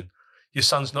road collision. Your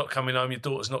son's not coming home. Your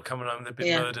daughter's not coming home. They've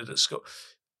been murdered at school."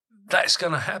 That's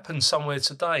going to happen somewhere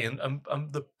today, and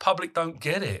the public don't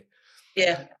get it.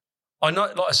 Yeah. I know,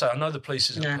 like I say, I know the police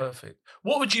isn't perfect.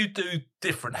 What would you do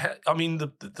different? I mean,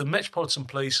 the Metropolitan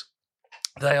Police,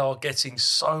 they are getting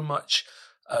so much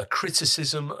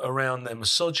criticism around their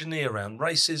misogyny, around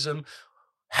racism.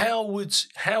 How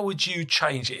would you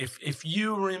change it if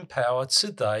you were in power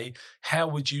today? How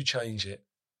would you change it?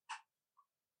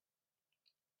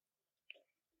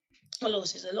 Well,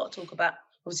 obviously, there's a lot of talk about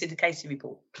obviously the Casey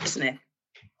report, isn't it?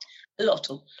 A lot of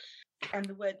talk, and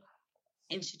the word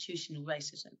institutional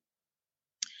racism.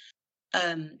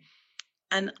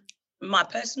 And my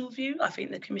personal view, I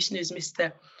think the commissioners missed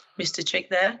the trick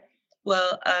there.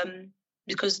 Well,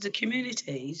 because the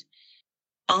communities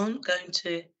aren't going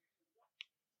to,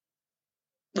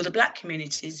 well, the black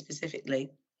communities specifically,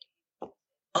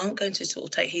 aren't going to sort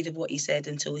of take heed of what he said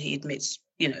until he admits,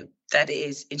 that it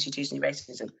is institutional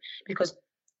racism. Because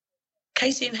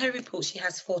Casey, in her report, she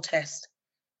has 4 tests.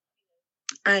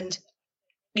 And,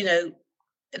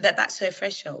 that's her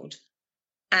threshold.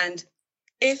 And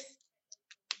if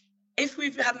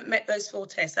we haven't met those 4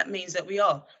 tests, that means that we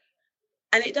are.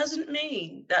 And it doesn't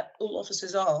mean that all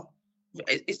officers are.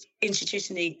 It's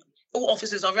institutionally, all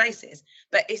officers are racist,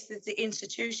 but it's the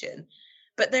institution.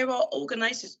 But there are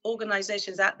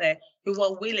organizations out there who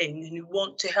are willing and who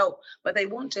want to help, but they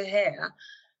want to hear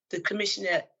the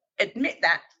commissioner admit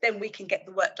that, then we can get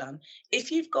the work done.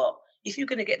 If you're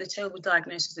going to get the terrible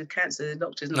diagnosis of cancer, the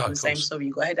doctor's not going to say, sorry,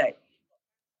 you've got a headache.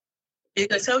 They're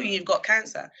going to tell you you've got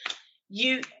cancer.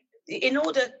 In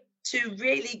order to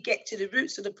really get to the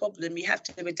roots of the problem, you have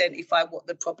to identify what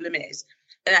the problem is.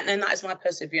 And that is my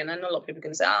personal view. And I know a lot of people are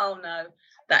going to say, oh, no,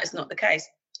 that is not the case.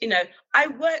 I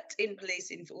worked in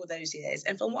policing for all those years.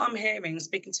 And from what I'm hearing,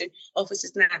 speaking to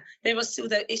officers now, there are still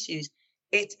those issues.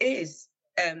 It is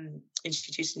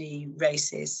institutionally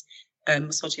racist,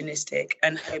 misogynistic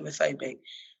and homophobic.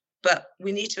 But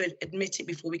we need to admit it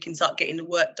before we can start getting the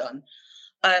work done.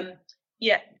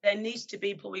 There needs to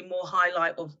be probably more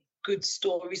highlight of good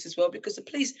stories as well, because the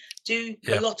police do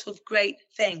a lot of great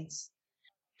things.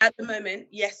 At the moment,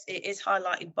 yes, it is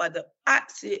highlighted by the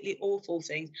absolutely awful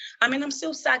things. I mean, I'm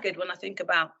still staggered when I think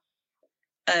about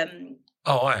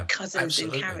cousins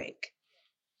absolutely. In Carrick.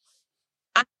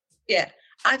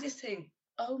 I just think,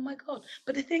 oh my God.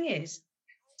 But the thing is,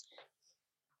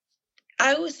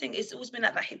 I always think it's always been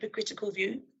at that hypocritical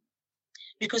view,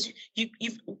 because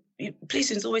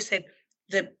policing's always said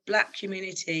the black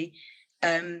community,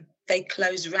 they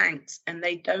close ranks and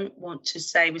they don't want to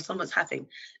say when someone's having,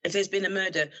 if there's been a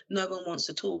murder, no one wants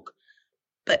to talk.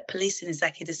 But policing is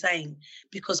exactly the same,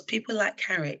 because people like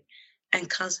Carrick and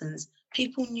Cousins,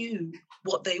 people knew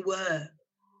what they were.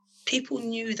 People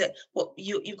knew that what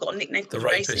you've got a nickname called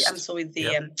racist. I'm sorry,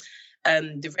 the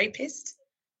rapist.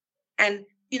 And,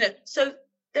 so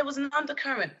there was an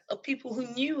undercurrent of people who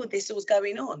knew this was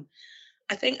going on.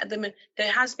 I think at the moment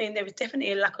there is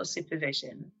definitely a lack of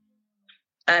supervision.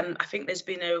 I think there's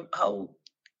been a whole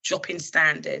drop in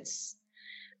standards.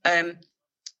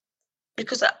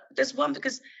 Because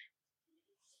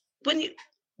when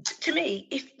to me,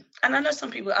 and I know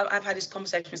some people, I've had this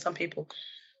conversation with some people,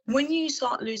 when you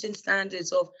start losing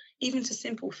standards of even to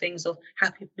simple things of how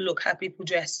people look, how people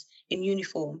dress in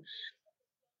uniform,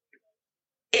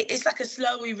 it's like a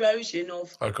slow erosion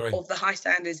of the high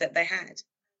standards that they had.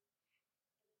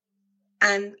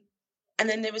 And And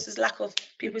then there was this lack of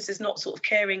people just not sort of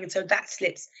caring, and so that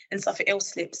slips and something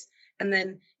else slips, and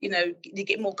then you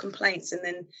get more complaints, and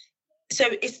then so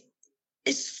it's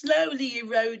slowly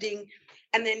eroding,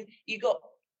 and then you got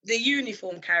the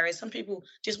uniform carriers. Some people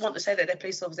just want to say that they're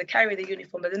police officers, they carry the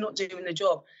uniform, but they're not doing the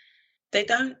job. They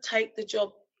don't take the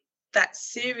job that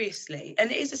seriously,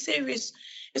 and it's a serious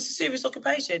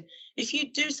occupation. If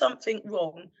you do something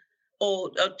wrong or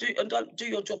don't do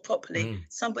your job properly,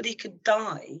 somebody could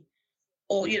die,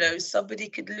 or somebody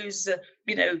could lose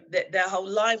their whole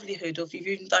livelihood, or if you've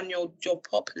even done your job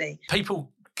properly.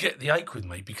 People get the ache with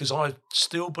me because I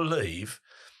still believe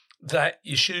that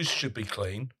your shoes should be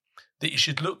clean, that you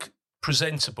should look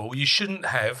presentable. You shouldn't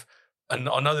have, and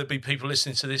I know there'll be people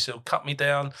listening to this who'll cut me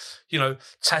down,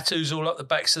 tattoos all up the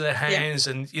backs of their hands,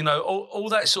 and, all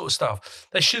that sort of stuff.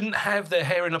 They shouldn't have their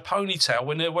hair in a ponytail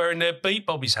when they're wearing their Beat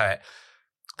Bobby's hat.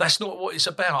 That's not what it's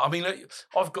about. I mean,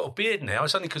 I've got a beard now.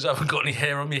 It's only because I haven't got any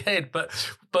hair on my head. But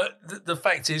the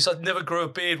fact is, I never grew a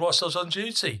beard whilst I was on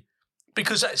duty,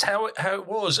 because that's how it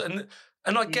was. And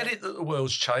I get it that the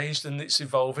world's changed and it's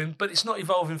evolving, but it's not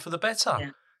evolving for the better.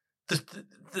 Yeah.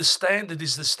 The standard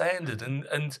is the standard,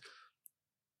 and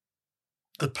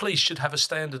the police should have a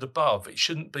standard above. It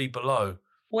shouldn't be below.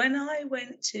 When I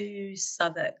went to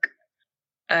Southwark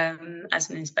as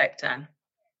an inspector,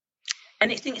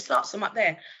 and I think it starts from up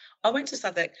there. I went to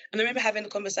Southwark, and I remember having a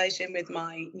conversation with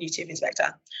my new chief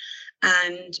inspector,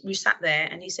 and we sat there,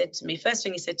 and he said to me, first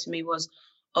thing he said to me was,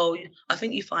 "Oh, I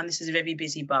think you find this is a very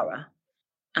busy borough."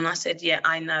 And I said, "Yeah,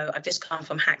 I know. I've just come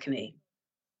from Hackney."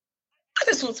 I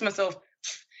just thought to myself,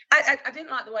 I didn't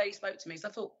like the way he spoke to me. So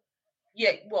I thought,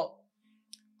 yeah, what?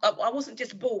 I wasn't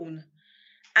just born.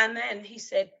 And then he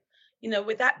said,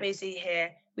 "With that busy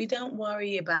here, we don't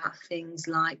worry about things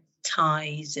like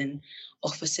ties and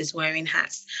officers wearing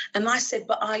hats." And I said,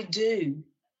 "But I do.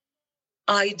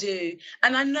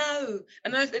 And I know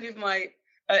if any of my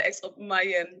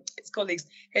ex-colleagues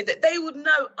here, that they would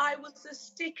know I was a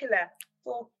stickler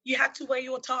for you had to wear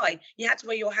your tie, you had to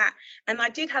wear your hat." And I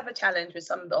did have a challenge with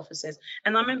some of the officers.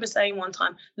 And I remember saying one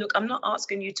time, "Look, I'm not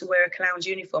asking you to wear a clown's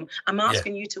uniform. I'm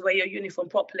asking you to wear your uniform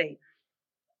properly."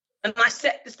 And I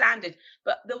set the standard.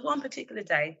 But the one particular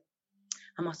day,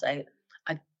 I must say,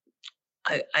 I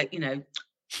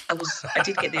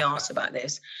did get the arse about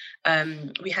this.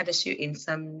 We had a shooting.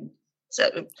 So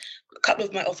a couple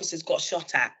of my officers got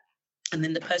shot at, and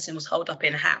then the person was holed up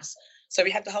in a house. So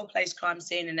we had the whole place crime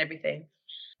scene and everything.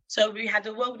 So we had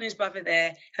the Weldon's brother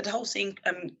there, had the whole scene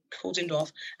cordoned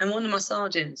off, and one of my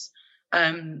sergeants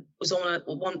was on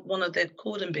one of the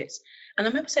cordon bits. And I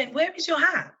remember saying, "Where is your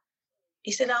hat?"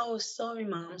 He said, "Oh, sorry,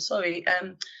 Mum, sorry."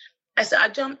 I said, I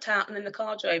jumped out, and then the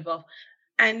car drove off.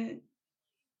 And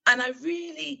I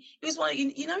really, it was one of,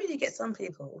 you get some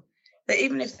people that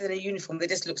even if they're in a uniform, they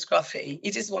just look scruffy.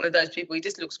 He's just one of those people, he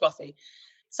just looks scruffy.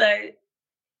 So,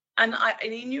 and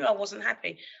he knew I wasn't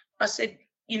happy. I said,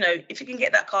 if you can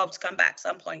get that car to come back at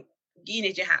some point, you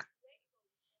need your hat.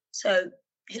 So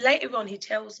later on, he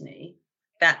tells me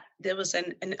that there was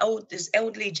this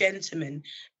elderly gentleman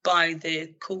by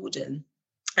the cordon.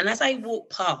 And as I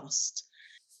walked past,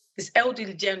 this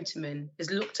elderly gentleman has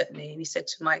looked at me, and he said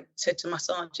to my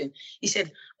sergeant, he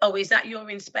said, "Oh, is that your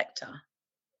inspector?"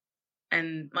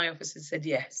 And my officer said,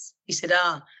 "Yes." He said,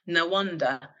 "Ah, no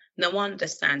wonder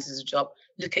stands as a job.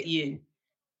 Look at you."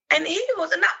 And he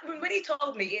was, and that, when he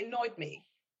told me, it annoyed me.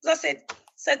 Because I said,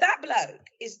 so that bloke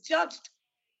is judged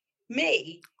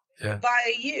me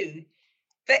by you,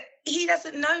 but he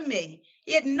doesn't know me.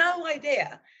 He had no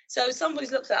idea. So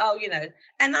somebody's looked at,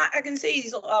 and I can see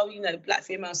he's like, black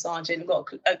female sergeant, got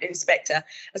an inspector,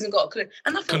 hasn't got a clue.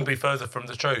 And I couldn't be further from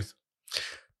the truth.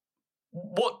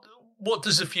 What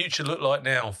does the future look like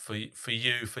now for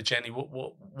you, for Jenny?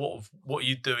 What are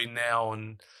you doing now,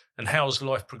 and how's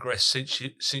life progressed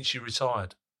since you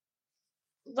retired?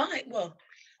 Right. Well,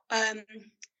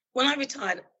 when I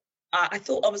retired, I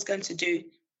thought I was going to do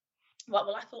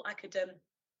well. I thought I could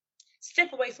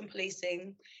step away from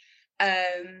policing.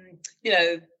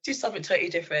 Do something totally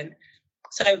different.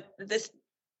 So the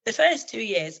first 2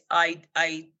 years, I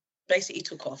basically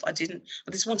took off. I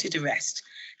just wanted to rest.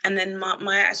 And then my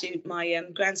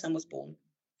grandson was born,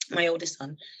 my oldest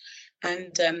son,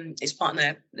 and his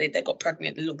partner, they got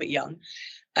pregnant a little bit young.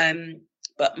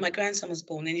 But my grandson was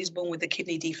born, and he was born with a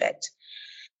kidney defect.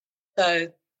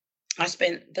 So I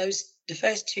spent the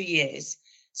first 2 years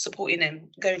supporting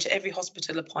him, going to every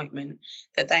hospital appointment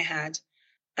that they had.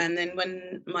 And then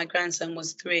when my grandson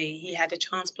was 3, he had a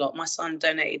transplant. My son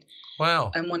donated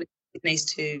one of his kidneys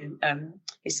to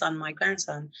his son, my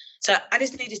grandson. So I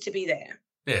just needed to be there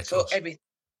for everything.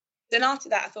 Then after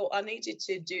that, I thought I needed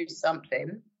to do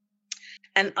something.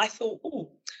 And I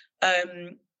thought,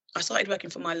 I started working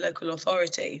for my local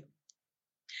authority,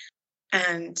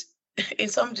 and in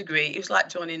some degree, it was like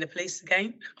joining the police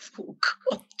again. I thought,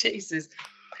 God, Jesus,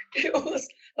 it was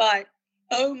like,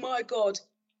 oh my God.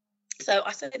 So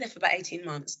I stayed there for about 18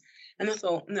 months, and I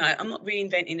thought, no, I'm not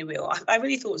reinventing the wheel. I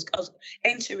really thought I was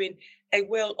entering a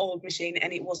well-oiled machine,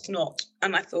 and it was not.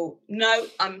 And I thought, no,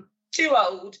 I'm too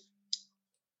old.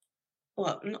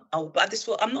 Well, I'm not old, but I just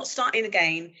thought I'm not starting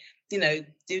again, doing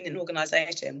an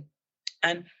organisation.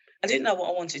 And I didn't know what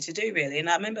I wanted to do really. And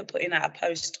I remember putting out a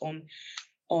post on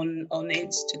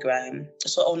Instagram,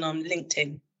 so on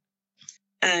LinkedIn,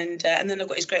 and then I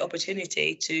got this great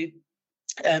opportunity to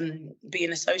be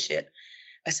an associate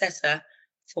assessor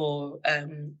for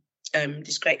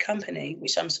this great company,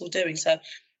 which I'm still doing. So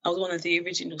I was one of the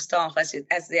original staff as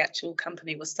the actual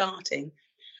company was starting.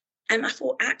 And I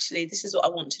thought, actually, this is what I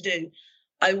want to do.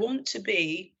 I want to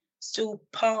be still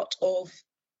part of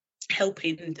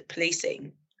helping the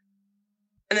policing.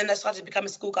 And then I started to become a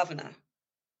school governor,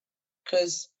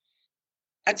 because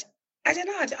I don't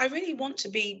know, I really want to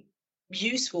be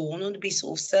useful. I want to be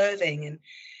sort of serving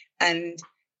and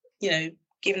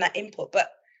giving that input.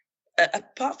 But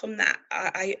apart from that,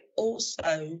 I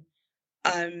also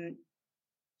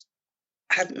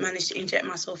have managed to inject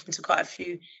myself into quite a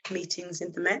few meetings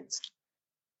in the Met.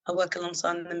 I work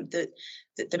alongside them, the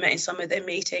Met in some of their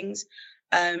meetings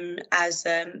as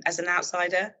an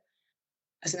outsider,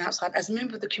 as a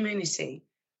member of the community.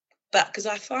 But because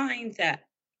I find that,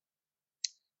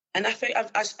 and I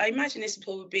imagine this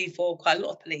will be for quite a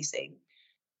lot of policing,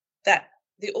 that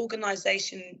the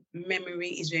organisation memory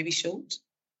is very short.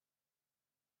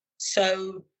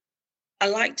 So I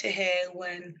like to hear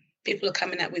when people are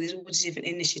coming out with all these different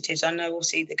initiatives. I know,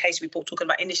 obviously, the case report talking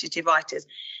about initiative writers.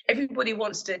 Everybody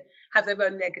wants to have their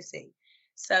own legacy.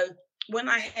 So when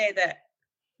I hear that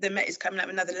the Met is coming up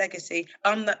with another legacy,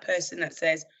 I'm that person that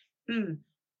says,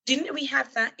 didn't we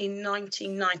have that in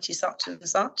 1990 such and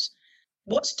such?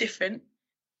 What's different?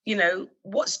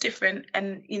 What's different?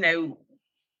 And,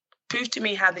 prove to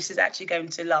me how this is actually going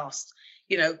to last.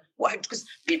 Because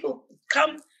people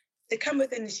come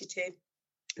with initiative,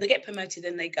 they get promoted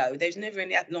and they go. There's never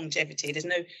any longevity. There's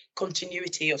no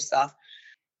continuity of stuff.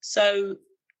 So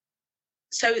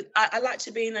I like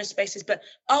to be in those spaces, but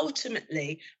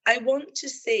ultimately I want to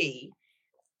see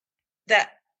that,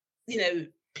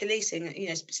 policing,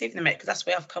 specifically the Met, because that's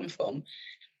where I've come from,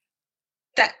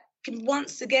 that can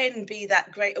once again be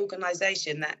that great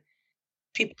organisation that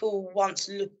people once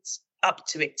looked up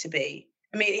to it to be.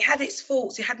 I mean, it had its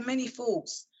faults. It had many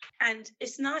faults. And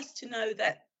it's nice to know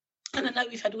that, and I know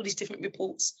we've had all these different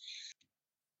reports,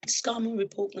 the Scarman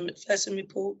report, the McPherson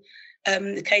report,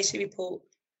 the Casey report.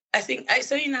 I think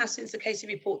it's only now since the Casey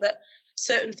report that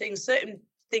certain things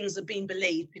are being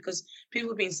believed, because people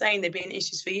have been saying they've been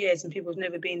issues for years and people have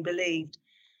never been believed,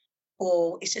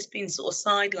 or it's just been sort of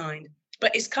sidelined.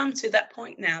 But it's come to that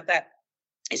point now that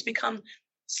it's become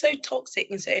so toxic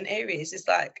in certain areas. It's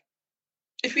like,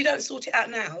 if we don't sort it out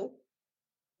now,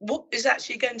 what is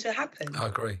actually going to happen? I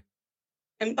agree.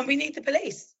 And we need the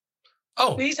police.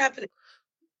 Oh, we need to have police.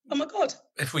 Oh my God!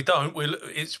 If we don't,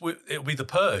 it'll be the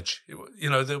purge.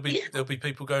 There'll be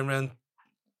people going around,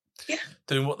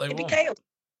 doing what they want. It'll be chaos.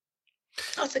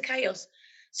 Utter chaos.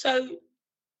 So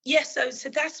so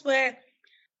that's where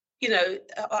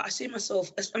I see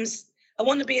myself. I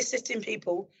want to be assisting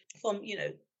people from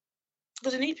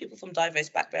because I need people from diverse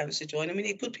backgrounds to join, and we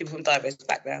need good people from diverse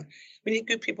backgrounds. We need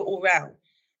good people all round.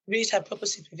 We need to have proper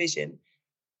supervision,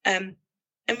 and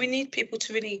we need people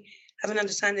to really have an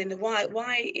understanding of why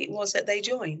it was that they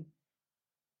joined.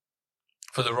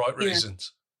 For the right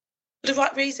reasons. For the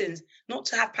right reasons, not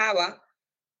to have power.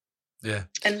 Yeah.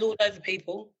 And lord over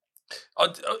people.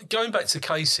 Going back to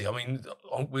Casey, I mean,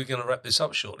 we're going to wrap this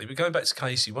up shortly, but going back to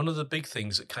Casey, one of the big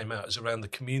things that came out is around the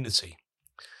community.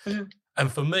 Mm-hmm. And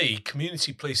for me,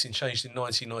 community policing changed in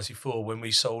 1994 when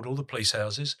we sold all the police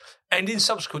houses, and in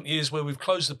subsequent years where we've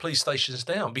closed the police stations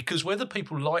down, because whether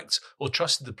people liked or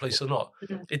trusted the police or not,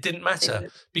 it didn't matter,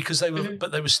 because they were,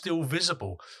 but they were still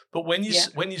visible. But when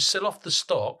you sell off the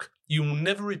stock, you will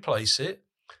never replace it,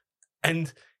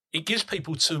 and it gives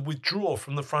people to withdraw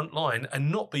from the front line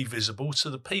and not be visible to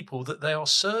the people that they are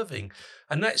serving.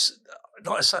 And that's,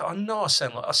 like I say, I know I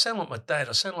sound like my dad.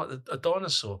 I sound like a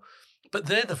dinosaur. But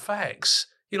they're the facts.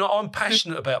 I'm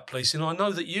passionate about policing. I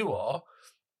know that you are.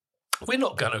 We're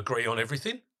not going to agree on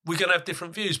everything. We're going to have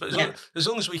different views. But as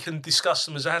long as we can discuss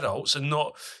them as adults and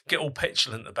not get all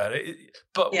petulant about it.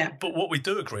 But what we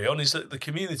do agree on is that the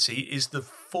community is the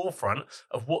forefront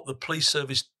of what the police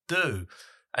service do.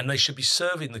 And they should be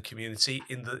serving the community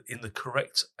in the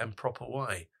correct and proper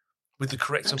way. with the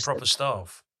correct and proper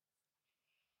staff.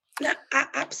 No,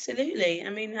 absolutely. I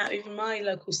mean, even my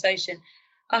local station,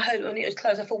 I heard when it was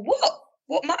closed, I thought, what?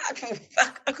 What?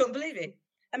 I couldn't believe it.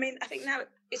 I mean, I think now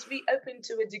it's reopened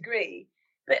to a degree,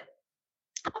 but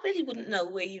I really wouldn't know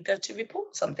where you go to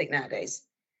report something nowadays.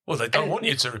 Well, they don't want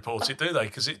you to report it, do they?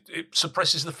 Because it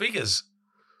suppresses the figures.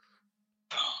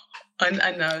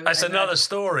 I know. That's another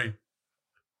story.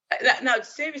 No,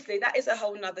 seriously, that is a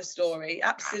whole nother story.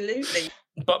 Absolutely.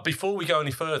 But before we go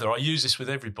any further, I use this with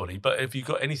everybody, but have you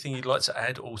got anything you'd like to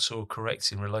add, also, or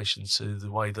correct in relation to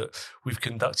the way that we've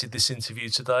conducted this interview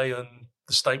today and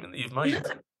the statement that you've made?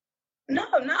 No,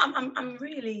 I'm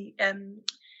really,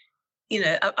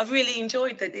 I've really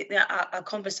enjoyed our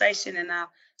conversation and our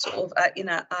sort of,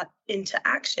 our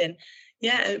interaction.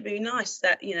 Yeah, it'd be nice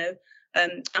that,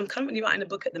 I'm currently writing a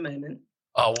book at the moment.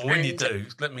 Oh, well, when you do,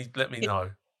 let me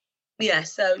know. Yeah,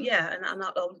 so yeah, and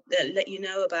I'll let you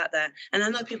know about that. And I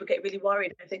know people get really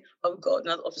worried. I think, oh God,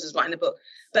 another officer's writing a book.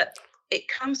 But it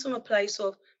comes from a place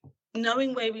of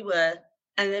knowing where we were,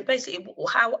 and then basically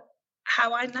how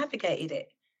I navigated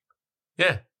it.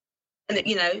 Yeah. And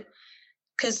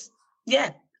because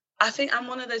I think I'm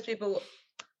one of those people.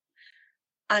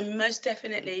 I'm most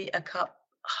definitely a cup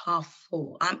half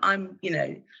full. I'm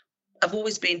I've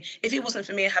always been. If it wasn't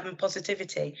for me having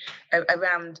positivity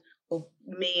around, or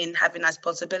me and having those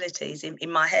possibilities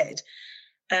in my head,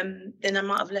 then I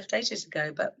might have left ages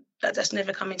ago. But that's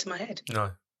never come into my head.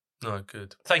 No,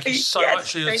 good. Thank you so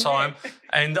much for your time,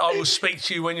 and I will speak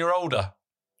to you when you're older.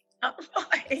 Oh,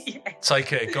 right, yeah. Take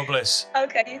care. God bless.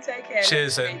 Okay, you take care.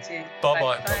 Cheers then.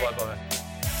 Bye-bye. Bye-bye.